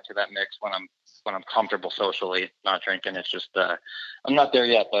way back to that mix when I'm comfortable socially, not drinking. It's just I'm not there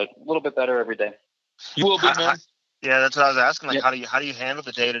yet, but a little bit better every day. You will be, man. Yeah, that's what I was asking. Like, how do you handle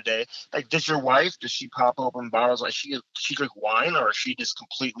the day to day? Like, does she pop open bottles? Like, does she drink wine, or is she just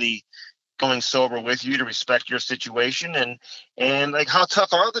completely going sober with you to respect your situation? And like, how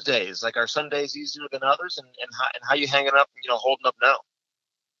tough are the days? Like, are some days easier than others? And how you hanging up, holding up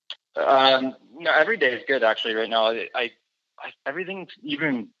now? No, every day is good actually. Right now, I everything,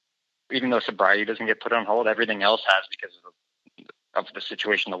 even though sobriety doesn't get put on hold, everything else has, because of the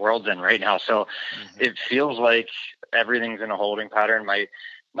situation the world's in right now. So it feels like everything's in a holding pattern. My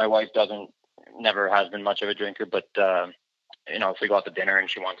wife never has been much of a drinker, but if we go out to dinner and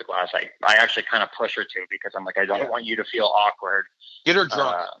she wants a glass, I actually kind of push her to, because I'm like, I don't want you to feel awkward. Get her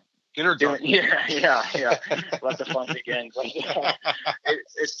drunk. Get her drunk. Yeah. Let the fun begin. But,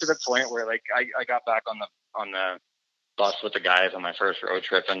 it's to the point where, like, I got back on the bus with the guys on my first road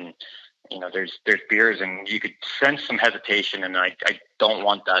trip, and there's beers, and you could sense some hesitation, and I don't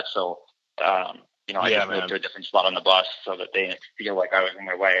want that. So I just moved to a different spot on the bus so that they didn't feel like I was in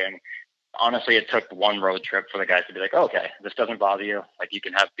their way. And honestly, it took one road trip for the guys to be like, oh, okay, this doesn't bother you. Like, you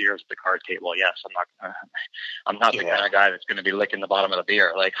can have beers at the card table. Yes, I'm not the kind of guy that's going to be licking the bottom of the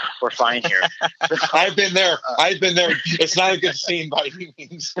beer. Like, we're fine here. I've been there. It's not a good scene by any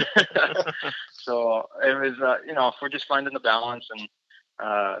means. So it was, we're just finding the balance, and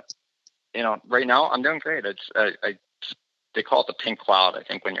right now I'm doing great. It's they call it the pink cloud, I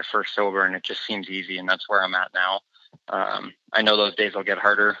think, when you're first sober, and it just seems easy, and that's where I'm at now. I know those days will get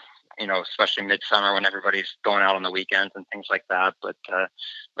harder, especially midsummer when everybody's going out on the weekends and things like that. But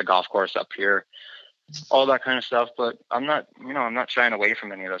the golf course up here, all that kind of stuff. But I'm not shying away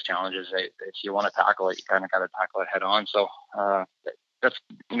from any of those challenges. If you want to tackle it, you kind of got to tackle it head on. So that's,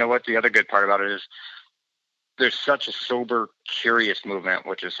 what the other good part about it is, there's such a sober, curious movement,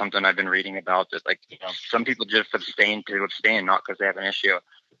 which is something I've been reading about, that some people just abstain, not because they have an issue,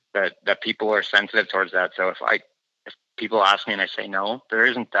 that people are sensitive towards that. So if people ask me and I say no, there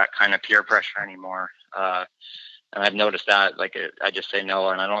isn't that kind of peer pressure anymore. And I've noticed that, I just say no,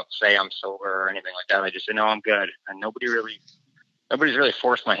 and I don't say I'm sober or anything like that. I just say, no, I'm good. And nobody's really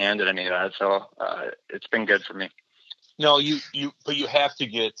forced my hand at any of that. So it's been good for me. No, but you have to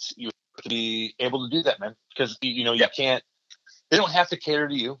be able to do that, man, because you can't. They don't have to cater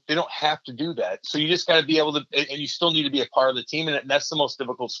to you. They don't have to do that. So you just got to be able to, and you still need to be a part of the team, and that's the most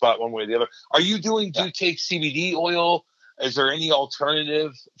difficult spot, one way or the other. Do you take CBD oil? Is there any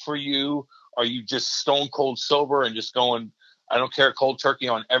alternative for you? Are you just stone cold sober and just going, I don't care, cold turkey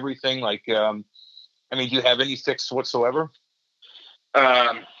on everything? Do you have any fix whatsoever?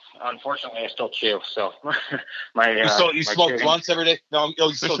 Unfortunately, I still chew. So you smoke blunts every day? No,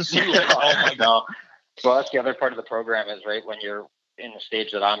 you still chew. Oh my God. No. Well, that's the other part of the program is, right, when you're in the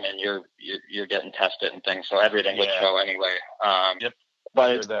stage that I'm in, you're getting tested and things. So everything would show anyway. Yep.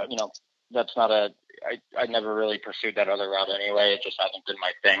 But that's not I never really pursued that other route anyway. It just hasn't been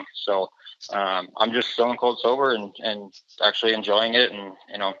my thing. So I'm just stone cold sober and actually enjoying it.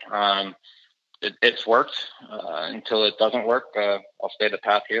 And it's worked until it doesn't work. I'll stay the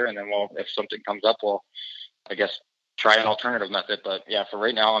path here, and then if something comes up, we'll, I guess, try an alternative method. But yeah, for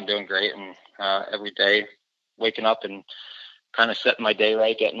right now, I'm doing great. And every day waking up and kind of setting my day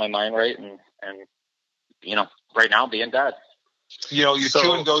right, getting my mind right. And right now being dad. Your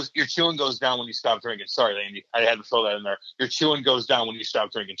chewing goes down when you stop drinking. Sorry, Andy, I had to throw that in there. Your chewing goes down when you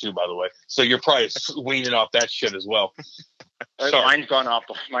stop drinking too, by the way. So you're probably weaning off that shit as well. Mine's gone up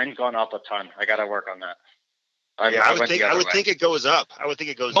a ton. I got to work on that. I would think it goes up. I would think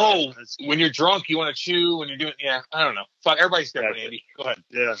it goes up. Oh, when you're drunk, you want to chew. When you're doing, I don't know. Fuck, everybody's different, Andy. Go ahead.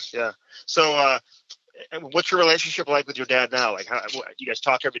 Yeah. So, what's your relationship like with your dad now? Like, how you guys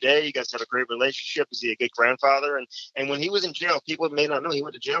talk every day? You guys have a great relationship. Is he a good grandfather? And when he was in jail, people may not know he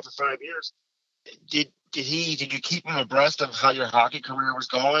went to jail for 5 years. Did you keep him abreast of how your hockey career was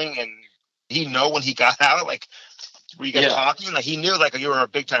going? And did he know when he got out? Like, were you guys talking? Like, he knew you were a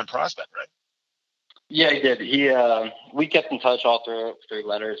big time prospect, right? Yeah, he did. We kept in touch all through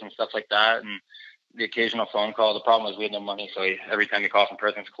letters and stuff like that, and the occasional phone call. The problem was we had no money, so every time he called from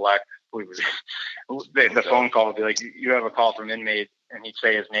Prisons Collect, the phone call would be like, "You have a call from inmate," and he'd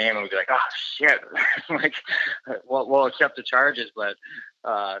say his name, and we'd be like, "Oh shit!" We'll accept the charges, but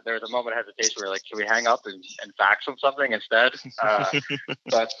there was a moment of hesitation where should we hang up and fax him something instead?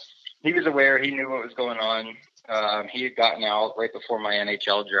 But he was aware. He knew what was going on. He had gotten out right before my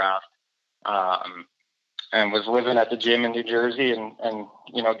NHL draft. And was living at the gym in New Jersey and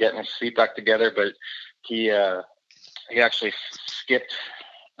getting his feet back together. But he actually skipped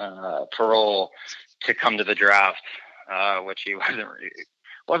parole to come to the draft, which he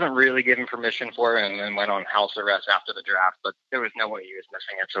wasn't really given permission for, and then went on house arrest after the draft. But there was no way he was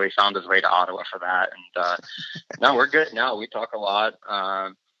missing it, so he found his way to Ottawa for that. And no, we're good now. We talk a lot.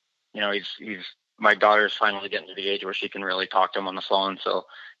 He's my daughter's finally getting to the age where she can really talk to him on the phone, so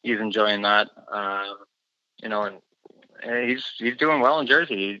he's enjoying that. And he's doing well in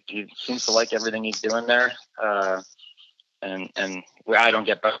Jersey. He seems to like everything he's doing there. And I don't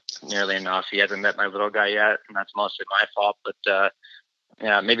get back nearly enough. He hasn't met my little guy yet, and that's mostly my fault. But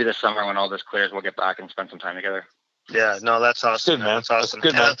maybe this summer when all this clears, we'll get back and spend some time together. Yeah, no, that's awesome. Good, man. That's awesome.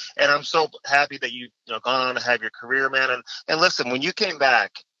 That's good, man. And I'm so happy that you've gone on to have your career, man. And listen, when you came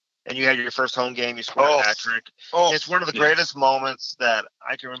back and you had your first home game, you scored a hat trick. It's one of the greatest moments that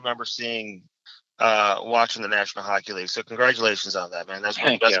I can remember seeing watching the National Hockey League. So congratulations on that, man. That's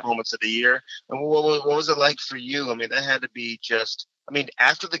one of the best moments of the year. And what was it like for you? I mean, that had to be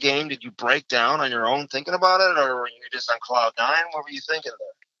after the game, did you break down on your own thinking about it, or were you just on cloud nine? What were you thinking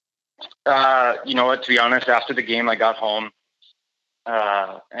there? You know what, to be honest, after the game, I got home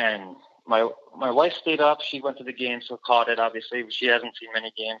and my wife stayed up. She went to the game, so caught it. Obviously, she hasn't seen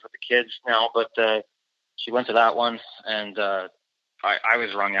many games with the kids now, but she went to that one, and I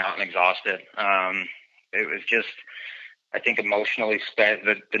was wrung out and exhausted. It was just, I think, emotionally spent.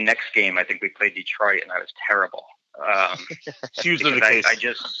 The next game, I think we played Detroit, and I was terrible. It's usually the case. I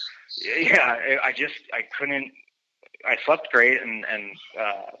couldn't. I slept great and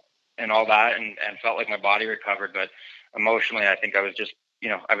all that, and felt like my body recovered, but emotionally, I think I was just,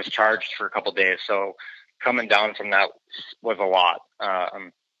 I was charged for a couple of days. So coming down from that was a lot.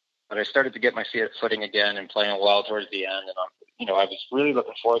 But I started to get my footing again and playing well towards the end, and I was really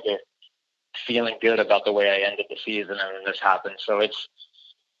looking forward to feeling good about the way I ended the season, and then this happened. So it's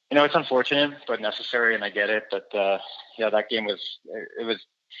unfortunate but necessary, and I get it. But that game was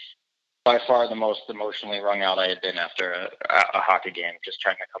by far the most emotionally wrung out I had been after a hockey game, just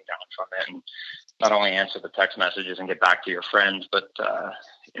trying to come down from it and not only answer the text messages and get back to your friends, but to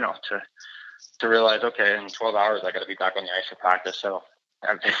realize, okay, in 12 hours I got to be back on the ice for practice. So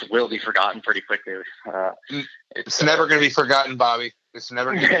it will be forgotten pretty quickly. It's never going to be forgotten, Bobby. It's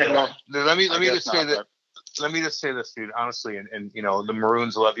never going to be forgotten. Let me just say that. Let me just say this, dude, honestly, and the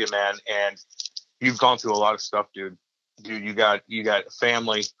Maroons love you, man, and you've gone through a lot of stuff, dude. Dude, you got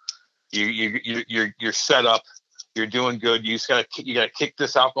family. You're set up. You're doing good. You gotta kick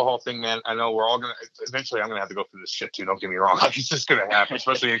this alcohol thing, man. I know we're all gonna eventually. I'm gonna have to go through this shit too. Don't get me wrong. Like, it's just gonna happen,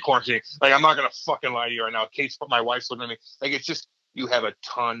 especially in quarantine. Like, I'm not gonna fucking lie to you right now. Kate's, my wife's looking at me. Like, it's just, you have a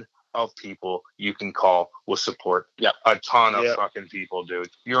ton of people you can call with support. Yeah, a ton of fucking people, dude.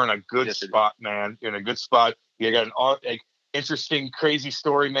 You're in a good spot, man. You're in a good spot. You got an interesting, crazy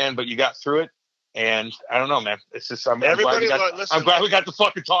story, man. But you got through it. And I don't know, man. It's just I'm glad we got to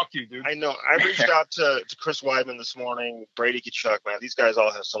fucking talk to you, dude. I know. I reached out to Chris Weidman this morning, Brady Kachuk, man. These guys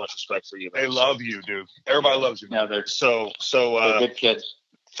all have so much respect for you, man. They love you, dude. Everybody loves you, man. Yeah, they're they're good kids.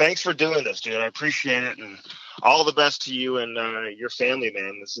 Thanks for doing this, dude. I appreciate it, and all the best to you and your family,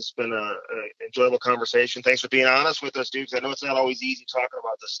 man. This has been an enjoyable conversation. Thanks for being honest with us, dude. 'Cause I know it's not always easy talking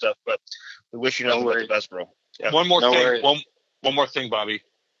about this stuff, but we wish you nothing but the best, bro. Yeah. One more thing, Bobby.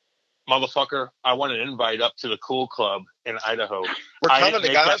 Motherfucker, I want an invite up to the Cool Club in Idaho. We're coming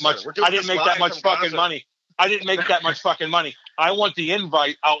to Gaza. I didn't make that much fucking money. I didn't make that much fucking money. I want the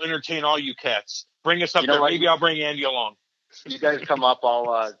invite. I'll entertain all you cats. Bring us up there. Maybe I'll bring Andy along. You guys come up.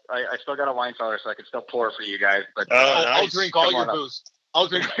 I still got a wine cellar, so I can still pour for you guys. But I'll drink all your booze. I'll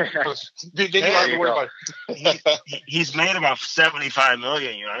drink booze. He's made about $75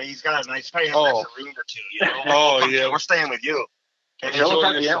 million. He's got a nice room or two. Oh yeah, we're staying with you. Phil's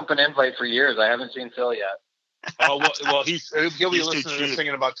had the open invite for years. I haven't seen Phil yet. Oh well, he'll be listening to this thing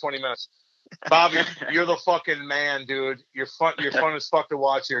in about 20 minutes. Bobby, you're the fucking man, dude. You're fun as fuck to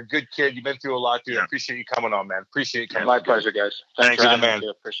watch. You're a good kid. You've been through a lot, dude. I appreciate you coming on, man. Appreciate you coming. My pleasure, guys. Thanks, man.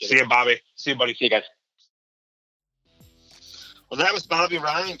 Appreciate See you, Bobby. See you, buddy. See you guys. Well, that was Bobby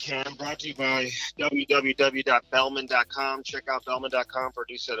Ryan, Cam, brought to you by www.bellman.com. Check out bellman.com for a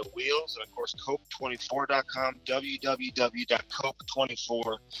new set of wheels. And, of course, cope24.com,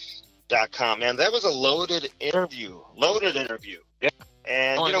 www.cope24.com. Man, that was a loaded interview. Yeah.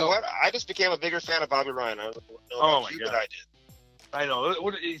 And you know what? I just became a bigger fan of Bobby Ryan. I don't know about you, but I did. I know.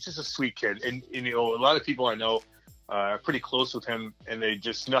 He's just a sweet kid. And a lot of people I know are pretty close with him, and they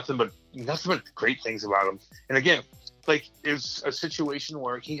just nothing but great things about him. And, again, like, it was a situation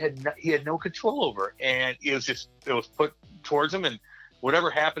where he had no control over, and it was put towards him, and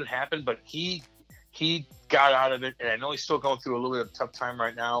whatever happened, but he got out of it. And I know he's still going through a little bit of a tough time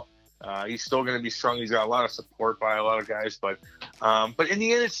right now. He's still going to be strong. He's got a lot of support by a lot of guys, but in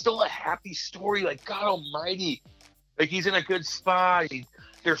the end, it's still a happy story. Like, God Almighty, like, he's in a good spot.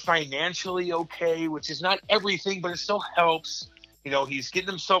 They're financially okay, which is not everything, but it still helps. He's getting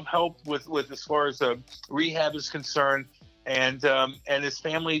himself help with as far as rehab is concerned, and his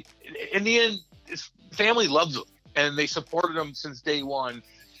family. In the end, his family loves him, and they supported him since day one.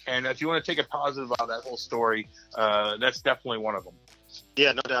 And if you want to take a positive out of that whole story, that's definitely one of them.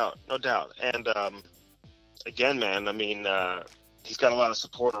 Yeah, no doubt. And again, man, I mean, he's got a lot of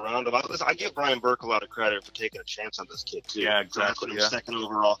support around him. I give Brian Burke a lot of credit for taking a chance on this kid too. Yeah, exactly. Put him second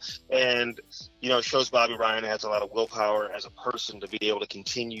overall, and it shows Bobby Ryan has a lot of willpower as a person to be able to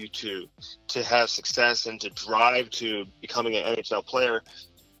continue to have success and to drive to becoming an NHL player,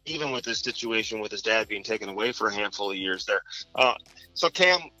 even with this situation with his dad being taken away for a handful of years there. So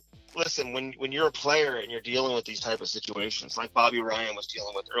Cam, listen, when you're a player and you're dealing with these type of situations like Bobby Ryan was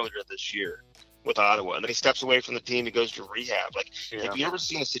dealing with earlier this year with Ottawa, and then he steps away from the team, he goes to rehab. Like, have you ever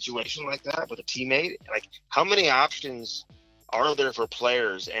seen a situation like that with a teammate? Like, how many options are there for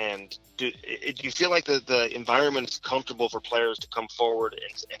players, and do you feel like the environment is comfortable for players to come forward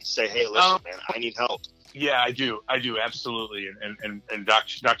and say, hey, listen, man, I need help? Yeah, I do, absolutely. And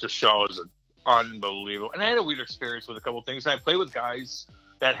Dr. Shaw is unbelievable. And I had a weird experience with a couple of things. And I play with guys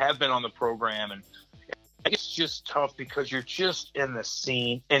that have been on the program, and it's just tough because you're just in the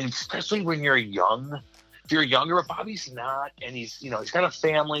scene, and especially when you're young. If you're younger, but Bobby's not, and he's got a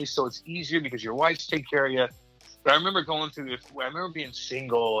family, so it's easier because your wives take care of you. But I remember going through this. I remember being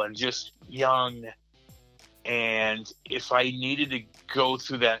single and just young, and if I needed to go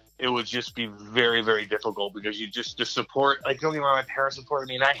through that, it would just be very, very difficult because the support. Like, don't get me wrong, my parents supported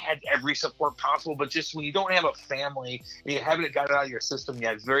me, and I had every support possible. But just when you don't have a family and you haven't got it out of your system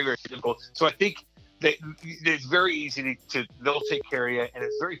yet, it's very, very difficult. So I think that it's very easy to they'll take care of you, and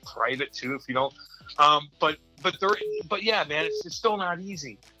it's very private too if you don't. But yeah, man, it's still not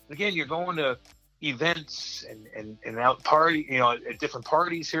easy. Again, you're going to events and out party, at different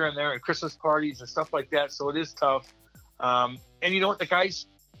parties here and there, and Christmas parties and stuff like that. So it is tough. And you know what, the guys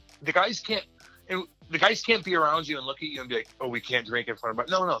can't be around you and look at you and be like, oh, we can't drink in front of.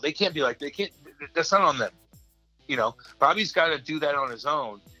 No, they can't be like, they can't. That's not on them. Bobby's got to do that on his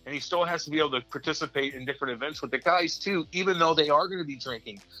own, and he still has to be able to participate in different events with the guys too, even though they are going to be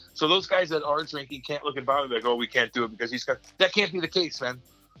drinking. So those guys that are drinking can't look at Bobby like, oh, we can't do it because he's got. That can't be the case, man.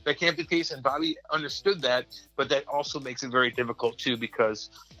 That can't be the case, and Bobby understood that, but that also makes it very difficult too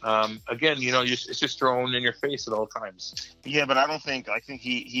because, again, it's just thrown in your face at all times. Yeah, but I think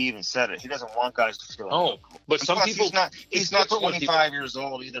he even said it. He doesn't want guys to feel uncomfortable. But some people he's not 25 years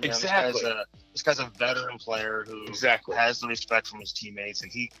old either. Man. Exactly. This guy's a veteran player who has the respect from his teammates,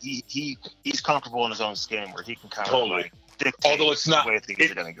 and he's comfortable in his own skin where he can kind of like dictate although it's not, the way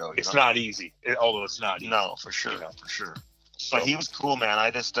things are going to go. It's not easy. Although it's not easy. No, for sure, for sure. But he was cool, man.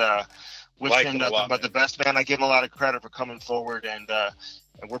 I just wish him nothing but the best, man. I give him a lot of credit for coming forward, and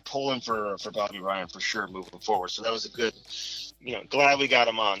we're pulling for Bobby Ryan for sure moving forward. So that was a good, glad we got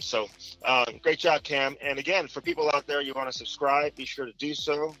him on. So great job, Cam. And again, for people out there, you want to subscribe, be sure to do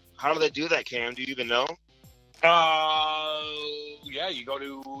so. How do they do that, Cam? Do you even know? Yeah, you go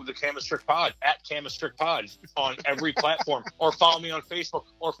to the Cam and Strick Pod at Cam and Strick Pod on every platform, or follow me on Facebook,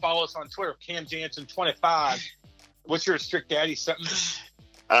 or follow us on Twitter, Cam Jansen 25. What's your Strick Daddy something?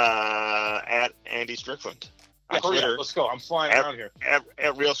 At Andy Strickland. Twitter. Let's go. I'm flying around here.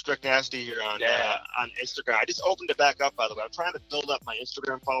 At Real Strick Nasty here on Instagram. I just opened it back up, by the way. I'm trying to build up my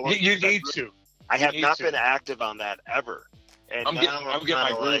Instagram followers. You need to. I have not been active on that ever. And I'm getting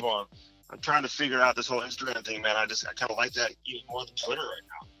my groove on. I'm trying to figure out this whole Instagram thing, man. I kind of like that even more than Twitter right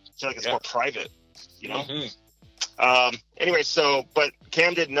now. I feel like it's more private, Mm-hmm. Anyway, but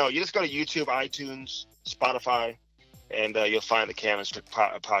Cam didn't know. You just go to YouTube, iTunes, Spotify, and you'll find the Cam and Strick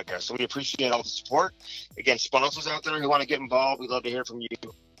podcast. So we appreciate all the support. Again, sponsors out there who want to get involved, we'd love to hear from you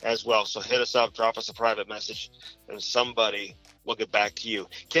as well. So hit us up, drop us a private message, and somebody will get back to you.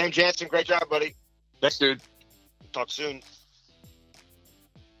 Cam Jansen, great job, buddy. Thanks, dude. Talk soon.